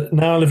 but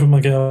now I live with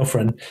my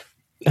girlfriend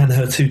and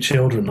her 2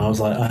 children. I was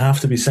like, I have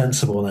to be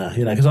sensible now,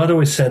 because I'd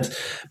always said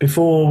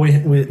before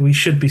we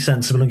should be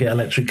sensible and get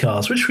electric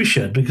cars, which we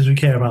should because we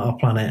care about our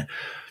planet.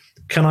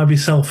 Can I be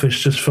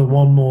selfish just for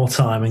one more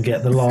time and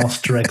get the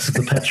last dregs of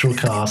the petrol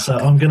car? So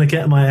I'm going to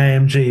get my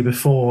AMG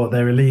before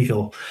they're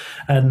illegal.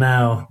 And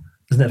now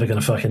it's never going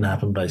to fucking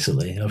happen,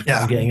 basically. I'm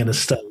getting an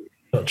estate,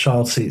 got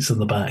child seats in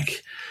the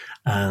back,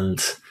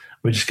 and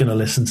we're just going to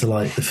listen to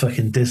like the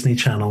fucking Disney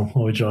Channel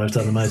while we drive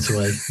down the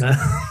motorway.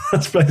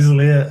 That's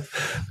basically it.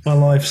 My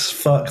life's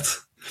fucked.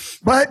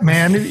 But,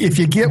 man, if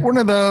you get one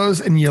of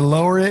those and you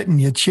lower it and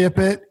you chip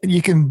it, and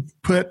you can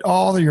put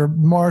all of your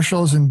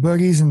Marshalls and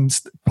Boogies and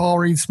Paul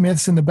Reed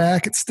Smiths in the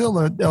back, it's still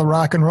a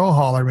rock and roll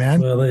hauler,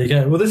 man. Well, there you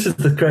go. Well, this is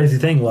the crazy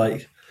thing.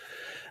 Like,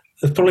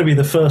 it'll probably be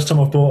the first time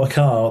I've bought a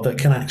car that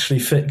can actually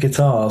fit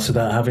guitars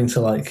without having to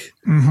like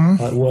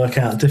work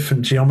out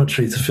different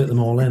geometry to fit them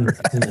all in.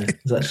 Right.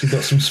 It's actually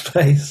got some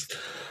space.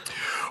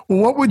 Well,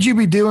 what would you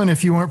be doing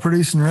if you weren't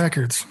producing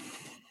records?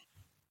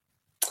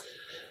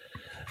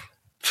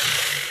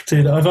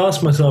 Dude, I've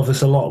asked myself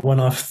this a lot when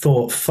I've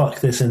thought, fuck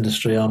this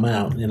industry, I'm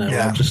out.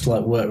 I've just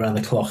like work around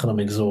the clock and I'm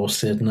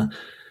exhausted, and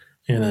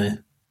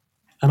and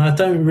I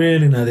don't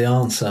really know the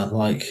answer.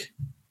 Like,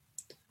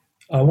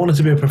 I wanted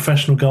to be a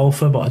professional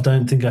golfer, but I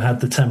don't think I had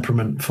the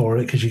temperament for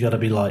it, because you got to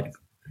be like,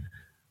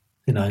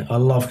 I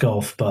love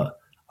golf, but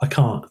I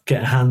can't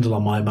get a handle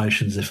on my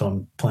emotions if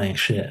I'm playing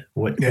shit,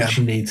 which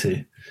you need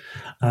to.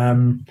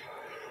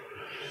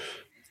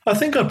 I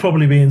think I'd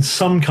probably be in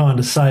some kind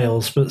of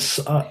sales, but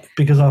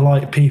because I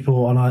like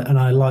people and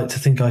I like to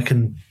think I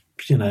can,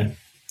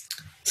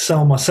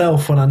 sell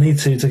myself when I need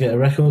to get a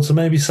record. So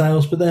maybe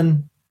sales, but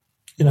then,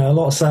 a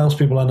lot of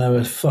salespeople I know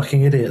are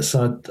fucking idiots.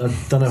 So I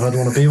don't know if I'd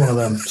want to be one of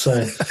them.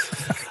 So,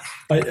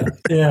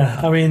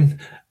 I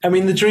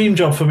mean, the dream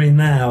job for me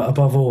now,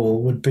 above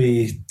all, would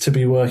be to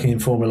be working in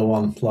Formula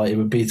One. Like, it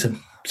would be to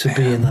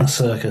be in that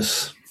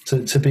circus.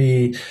 To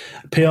be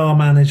a PR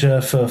manager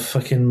for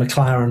fucking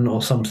McLaren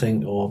or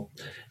something, or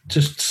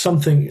just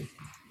something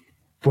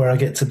where I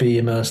get to be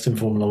immersed in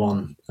Formula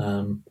One.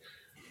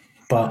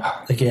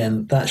 But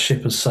again, that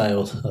ship has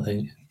sailed, I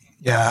think.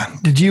 Yeah.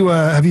 Did you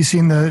have you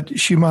seen the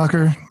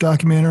Schumacher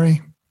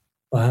documentary?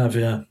 I have,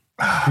 yeah.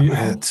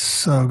 Beautiful. It's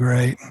so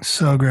great.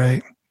 So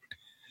great.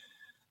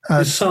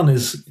 His son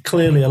is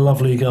clearly a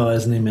lovely guy,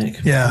 isn't he,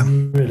 Mick? Yeah.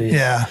 Really.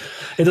 Yeah.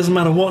 It doesn't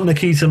matter what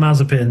Nikita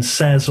Mazepin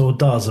says or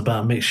does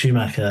about Mick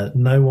Schumacher,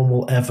 no one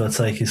will ever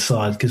take his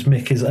side, because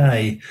Mick is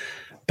A,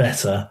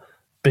 better,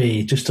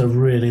 B, just a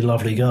really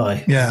lovely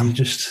guy. Yeah.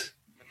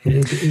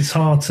 It's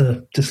hard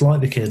to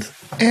dislike the kid.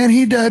 And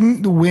he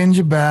doesn't whinge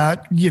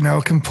about,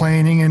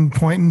 complaining and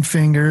pointing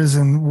fingers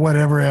and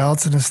whatever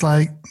else. And it's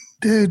like,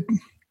 dude,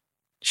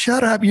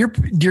 shut up. You're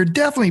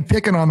definitely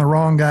picking on the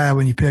wrong guy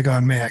when you pick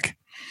on Mick.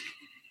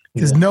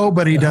 Because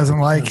nobody doesn't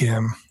like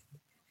him.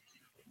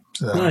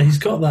 So. No, he's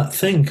got that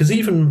thing, because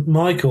even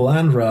Michael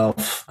and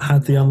Ralph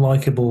had the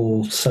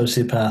unlikable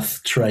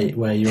sociopath trait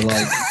where you're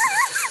like,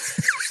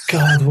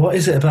 God, what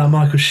is it about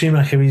Michael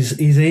Schumacher? He's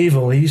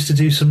evil. He used to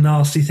do some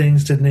nasty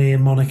things, didn't he,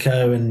 in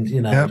Monaco, and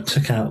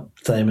took out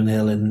Damon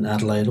Hill in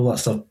Adelaide, all that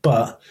stuff.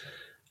 But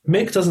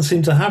Mick doesn't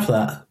seem to have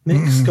that.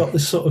 Mick's got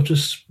this sort of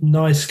just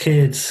nice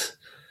kid,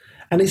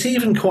 and it's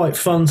even quite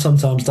fun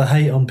sometimes to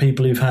hate on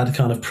people who've had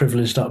kind of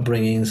privileged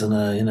upbringings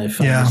and a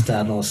famous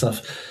dad and all that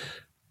stuff.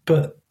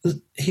 But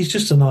he's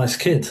just a nice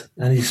kid,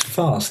 and he's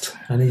fast,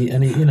 and he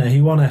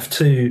won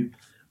F2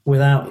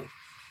 without.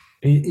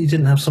 He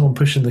didn't have someone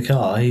pushing the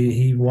car.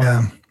 He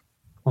won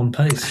on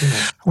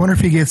pace. I wonder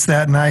if he gets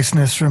that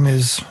niceness from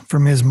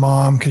his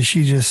mom, because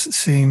she just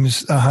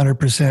seems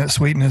 100%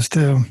 sweetness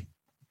too.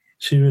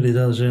 She really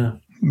does, yeah.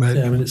 But,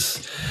 I mean,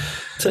 it's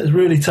a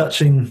really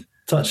touching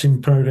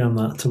program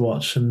that to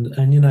watch, and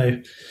I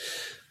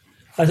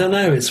don't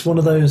know. It's one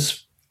of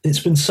those. It's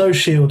been so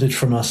shielded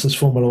from us as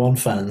Formula One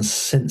fans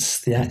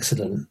since the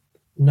accident.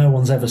 No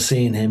one's ever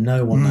seen him.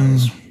 No one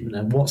knows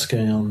what's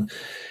going on.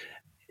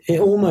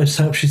 It almost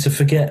helps you to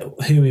forget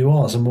who he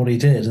was and what he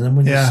did. And then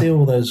when you see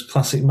all those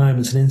classic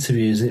moments in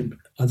interviews, it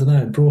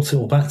brought it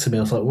all back to me.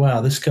 I was like, wow,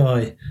 this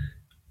guy,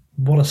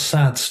 what a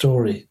sad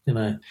story.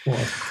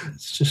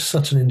 It's just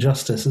such an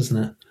injustice,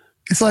 isn't it?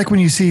 It's like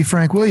when you see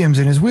Frank Williams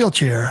in his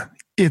wheelchair,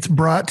 it's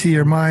brought to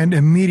your mind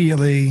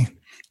immediately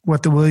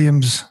what the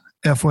Williams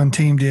F1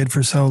 team did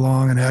for so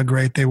long and how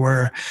great they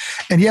were.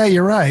 And yeah,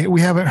 you're right.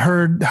 We haven't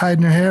heard hide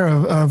nor hair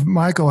of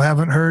Michael,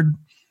 haven't heard.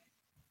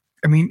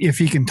 I mean, if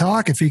he can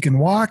talk, if he can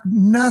walk,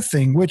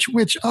 nothing,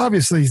 which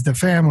obviously is the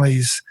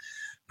family's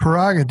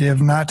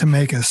prerogative not to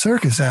make a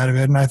circus out of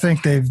it. And I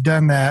think they've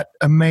done that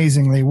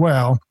amazingly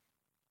well.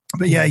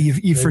 But yeah,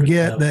 you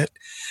forget that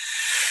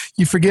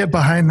you forget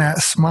behind that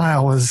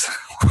smile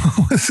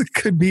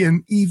could be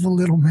an evil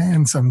little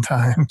man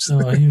sometimes.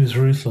 Oh, he was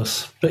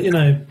ruthless. But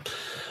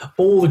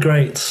all the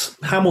greats,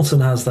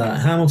 Hamilton has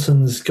that.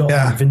 Hamilton's got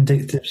that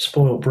vindictive,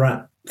 spoiled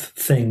brat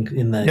thing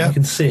in there. You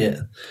can see it.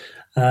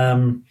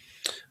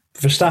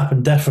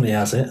 Verstappen definitely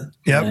has it.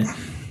 Yep.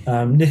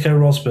 Nico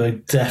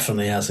Rosberg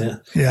definitely has it.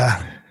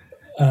 Yeah.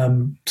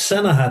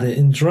 Senna had it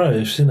in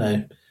droves,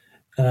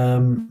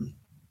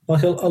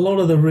 like a lot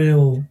of the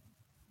real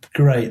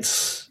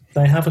greats,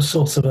 they have a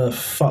sort of a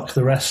fuck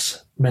the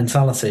rest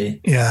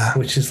mentality. Yeah.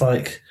 Which is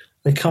like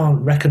they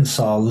can't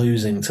reconcile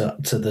losing to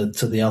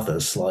the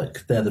others.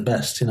 Like they're the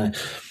best, And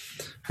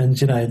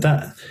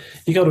that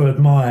you got to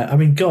admire. I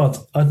mean, God,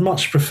 I'd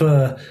much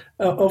prefer.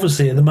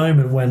 Obviously, at the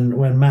moment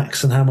when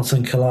Max and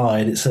Hamilton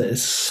collide,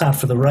 it's sad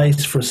for the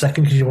race for a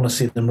second because you want to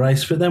see them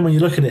race. But then when you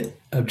look at it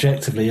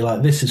objectively, you're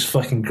like, this is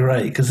fucking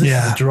great because this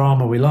is the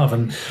drama we love.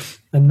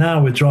 And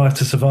now with Drive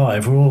to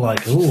Survive, we're all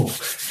like, oh,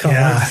 can't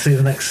wait to see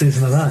the next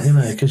season of that,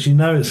 because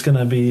it's going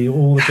to be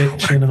all the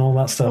bitching and all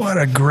that stuff. What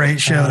a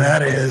great show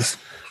that is.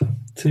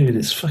 Dude,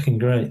 it's fucking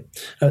great.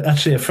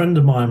 Actually, a friend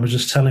of mine was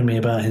just telling me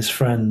about his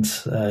friend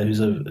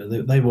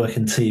they work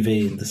in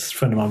TV. This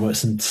friend of mine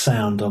works in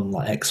sound on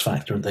like X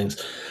Factor and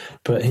things.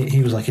 But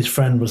he was like, his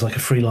friend was like a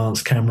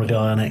freelance camera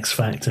guy on X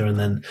Factor, and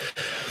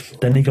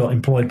then he got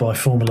employed by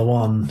Formula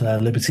One,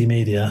 Liberty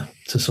Media,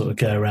 to sort of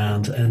go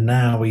around. And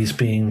now he's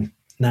being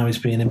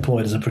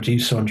employed as a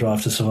producer on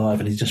Drive to Survive,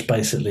 and he's just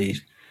basically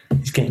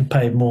he's getting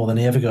paid more than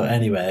he ever got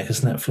anywhere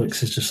because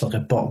Netflix is just like a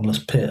bottomless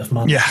pit of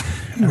money. Yeah,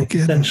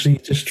 essentially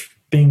just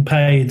being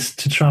paid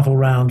to travel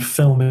around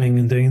filming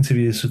and doing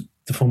interviews with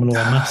the Formula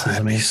One masses.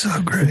 I mean,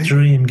 so great. It's a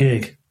dream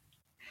gig.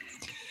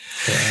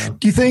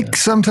 Do you think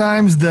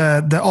sometimes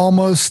the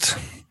almost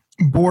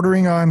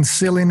bordering on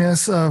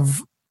silliness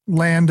of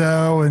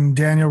Lando and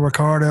Daniel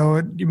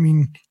Ricciardo,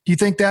 do you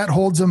think that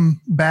holds them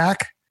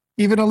back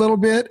even a little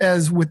bit,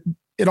 as with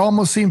it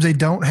almost seems they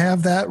don't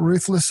have that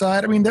ruthless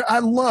side? I mean, I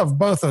love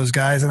both those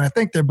guys, and I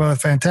think they're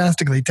both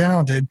fantastically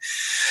talented,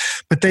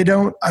 but I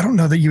don't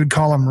know that you would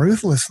call them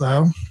ruthless,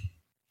 though.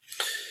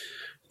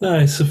 No,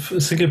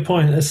 it's a good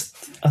point.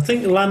 I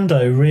think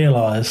Lando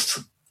realised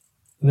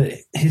that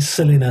his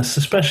silliness,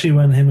 especially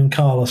when him and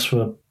Carlos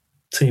were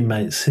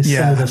teammates, his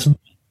silliness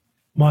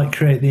might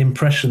create the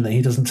impression that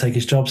he doesn't take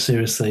his job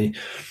seriously.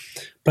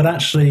 But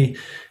actually,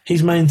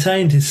 he's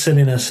maintained his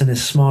silliness and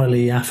his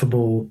smiley,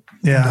 affable,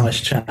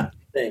 nice chat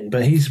thing.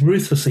 But he's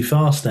ruthlessly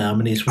fast now. I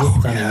mean, he's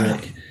whooped Danny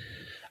Rick.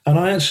 And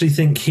I actually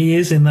think he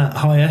is in that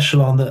high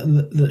echelon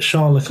that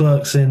Charles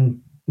Leclerc's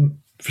in,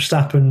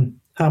 Verstappen,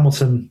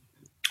 Hamilton,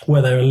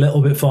 where they're a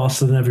little bit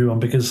faster than everyone,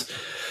 because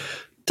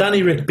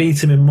Danny Rick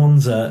beat him in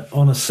Monza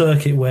on a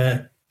circuit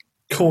where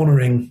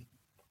cornering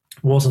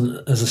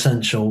wasn't as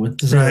essential,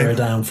 with zero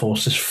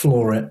downforce, just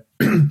floor it.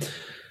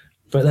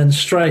 But then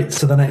straight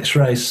to the next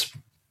race,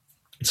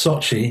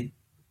 Sochi,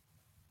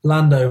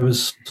 Lando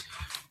was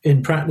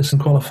in practice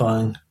and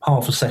qualifying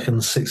half a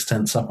second,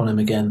 0.6 up on him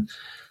again.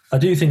 I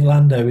do think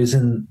Lando is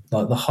in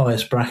like the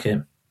highest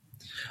bracket.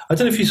 I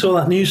don't know if you saw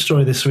that news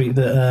story this week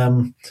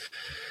that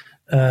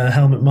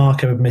Helmut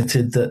Marko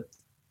admitted that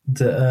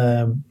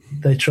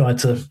they tried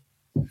to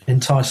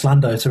entice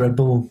Lando to Red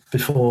Bull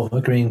before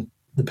agreeing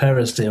the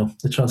Perez deal.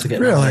 They're trying to get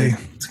really.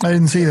 I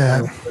didn't see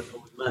that.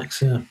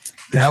 Max, yeah.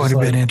 That would have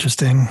been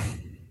interesting.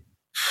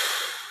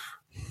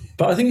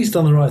 But I think he's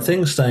done the right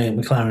thing staying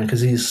at McLaren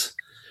because he's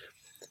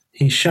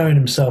shown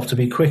himself to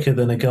be quicker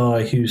than a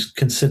guy who's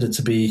considered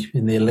to be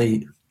in the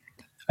elite.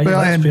 And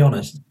let's be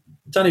honest,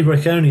 Danny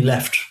Rick only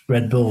left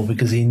Red Bull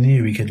because he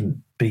knew he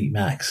couldn't beat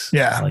Max.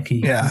 Yeah, like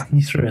he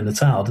threw in the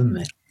towel, didn't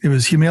he? It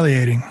was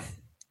humiliating.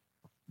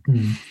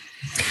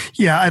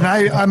 Yeah,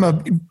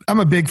 and I'm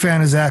a big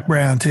fan of Zach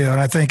Brown too, and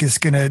I think it's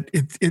gonna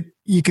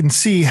you can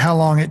see how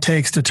long it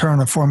takes to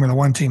turn a Formula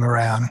One team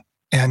around,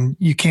 and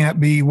you can't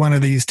be one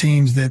of these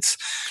teams that's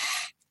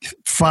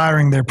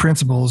firing their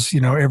principals,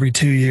 every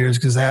 2 years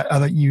because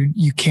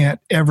you can't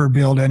ever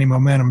build any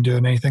momentum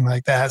doing anything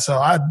like that.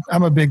 So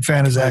I'm a big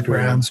fan of Zach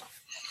Brown's.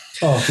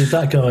 Oh, dude,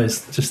 that guy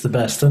is just the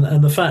best.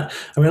 And the fact,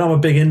 I'm a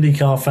big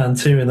IndyCar fan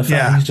too, and the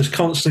fact he's just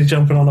constantly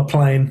jumping on a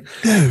plane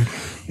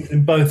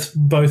in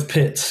both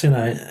pits,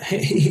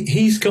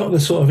 he's got the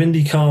sort of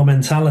IndyCar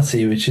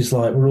mentality, which is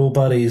like, we're all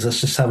buddies,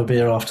 let's just have a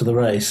beer after the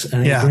race.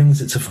 And he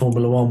brings it to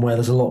Formula One where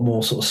there's a lot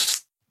more sort of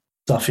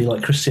stuffy,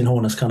 like Christian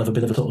Horner's kind of a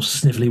bit of a sort of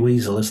snivelly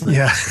weasel, isn't it?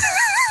 Yeah.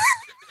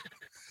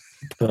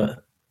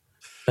 But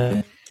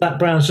Zach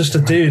Brown's just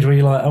a dude where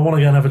you're like, I want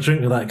to go and have a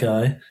drink with that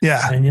guy.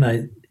 Yeah.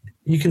 And,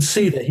 you can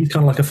see that he's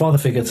kind of like a father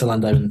figure to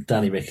Lando and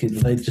Danny Rick.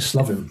 They just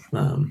love him.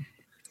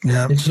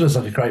 It just looks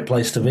like a great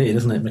place to be,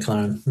 doesn't it,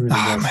 McLaren? It really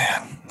does.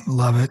 Man,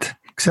 love it.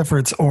 Except for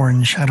it's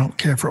orange. I don't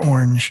care for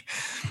orange,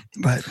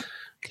 but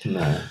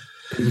no,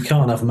 you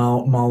can't have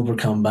Marlboro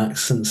come back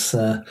since.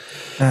 I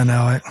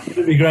know it. It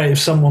would be great if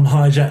someone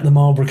hijacked the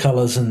Marlboro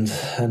colours and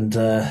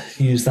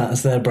used that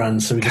as their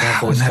brand, so we could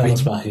have those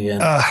colours back again.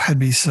 That'd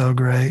be so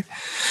great.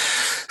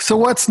 So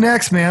what's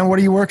next, man? What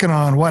are you working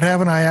on? What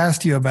haven't I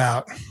asked you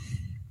about?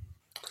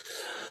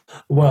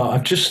 Well,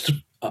 I've just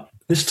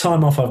this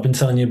time off I've been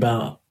telling you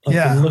about. I've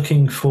been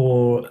looking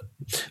for.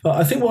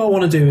 I think what I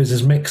want to do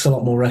is mix a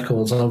lot more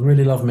records. I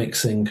really love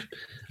mixing.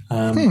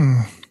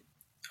 I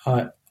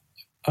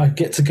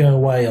get to go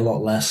away a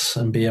lot less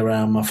and be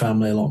around my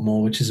family a lot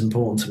more, which is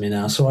important to me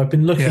now. So I've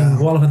been looking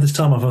while I've had this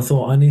time off. I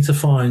thought I need to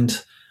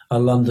find a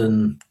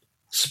London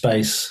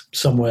space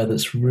somewhere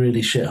that's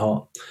really shit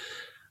hot.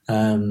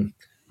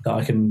 That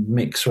I can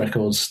mix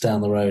records down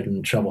the road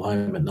and travel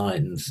home at night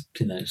and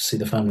see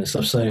the family and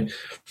stuff. So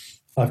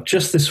I've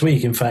just this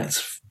week, in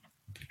fact,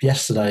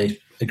 yesterday,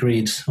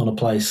 agreed on a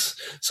place.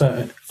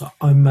 So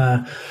I'm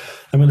going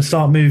to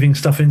start moving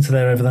stuff into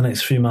there over the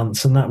next few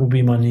months, and that will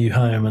be my new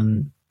home.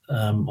 And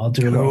I'll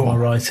do a lot of my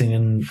writing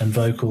and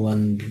vocal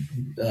and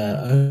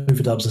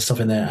overdubs and stuff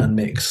in there and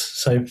mix.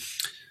 So,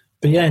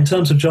 but yeah, in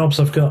terms of jobs,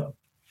 I've got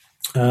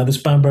this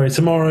Banbury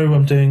tomorrow.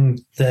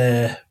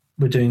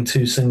 We're doing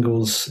 2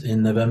 singles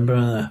in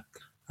November.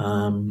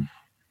 And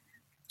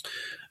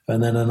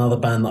then another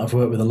band that I've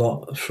worked with a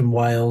lot from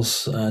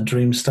Wales,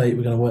 Dream State,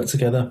 we're going to work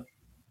together.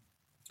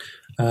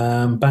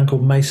 Band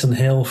called Mason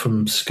Hill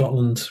from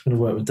Scotland, I'm going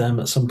to work with them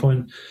at some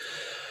point.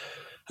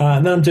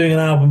 And then I'm doing an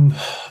album,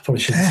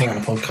 probably shouldn't say it on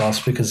a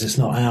podcast because it's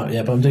not out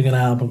yet, but I'm doing an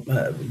album.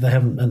 They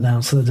haven't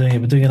announced that they're doing it,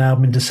 but doing an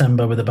album in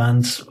December with the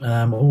band,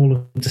 all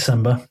of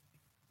December.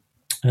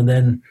 And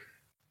then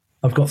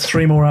I've got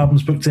 3 more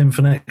albums booked in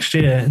for next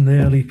year, in the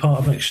early part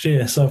of next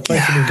year. So I've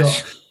basically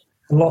got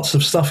lots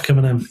of stuff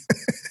coming in.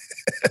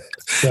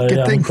 So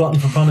I'm glutton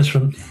for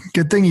punishment.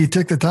 Good thing you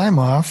took the time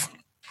off.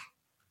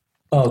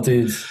 Oh,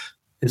 dude,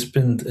 it's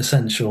been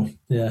essential.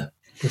 Yeah,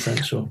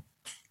 essential.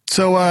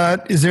 So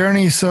is there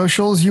any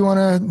socials you want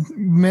to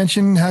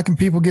mention? How can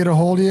people get a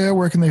hold of you?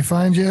 Where can they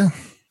find you?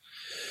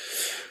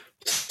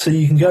 So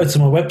you can go to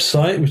my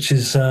website, which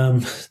is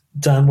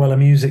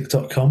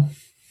danwellermusic.com.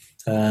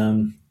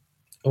 And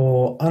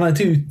I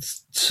do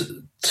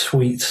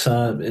tweet.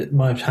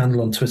 My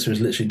handle on Twitter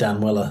is literally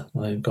Dan Weller.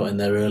 I got in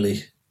there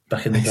early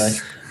back in the day.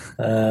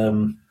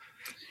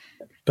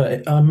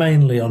 But I'm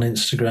mainly on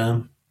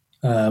Instagram,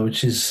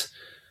 which it's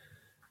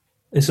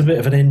a bit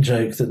of an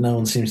in-joke that no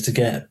one seems to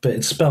get, but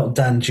it's spelled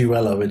Dan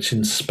Juela, which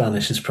in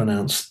Spanish is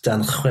pronounced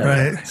Dan Juela.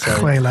 Right,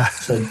 Juela.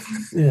 So,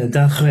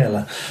 Dan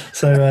Juela.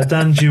 So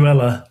Dan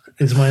Juela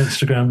is my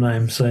Instagram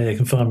name, so you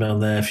can find me on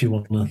there if you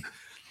want to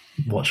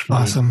watch me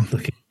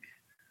looking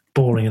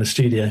boring in a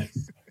studio.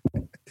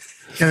 Yeah,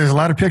 there's a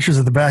lot of pictures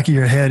of the back of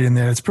your head in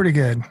there. It's pretty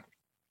good.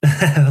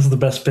 That's the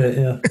best bit,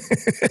 yeah.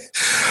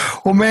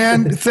 Well,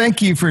 man,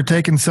 thank you for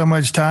taking so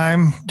much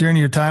time during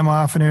your time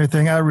off and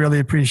everything. I really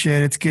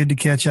appreciate it. It's good to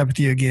catch up with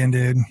you again,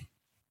 dude.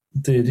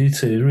 Dude, you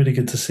too. Really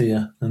good to see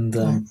you. And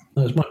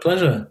it's my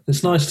pleasure.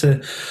 It's nice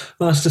to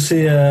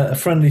see a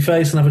friendly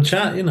face and have a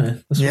chat,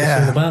 That's what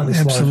it's all about. This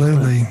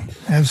absolutely.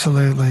 Life,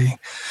 absolutely.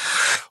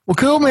 Well,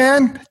 cool,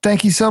 man.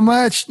 Thank you so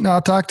much. And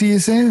I'll talk to you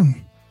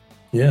soon.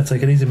 Yeah,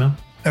 take it easy, man.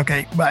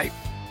 Okay, bye.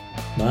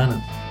 Bye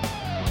now.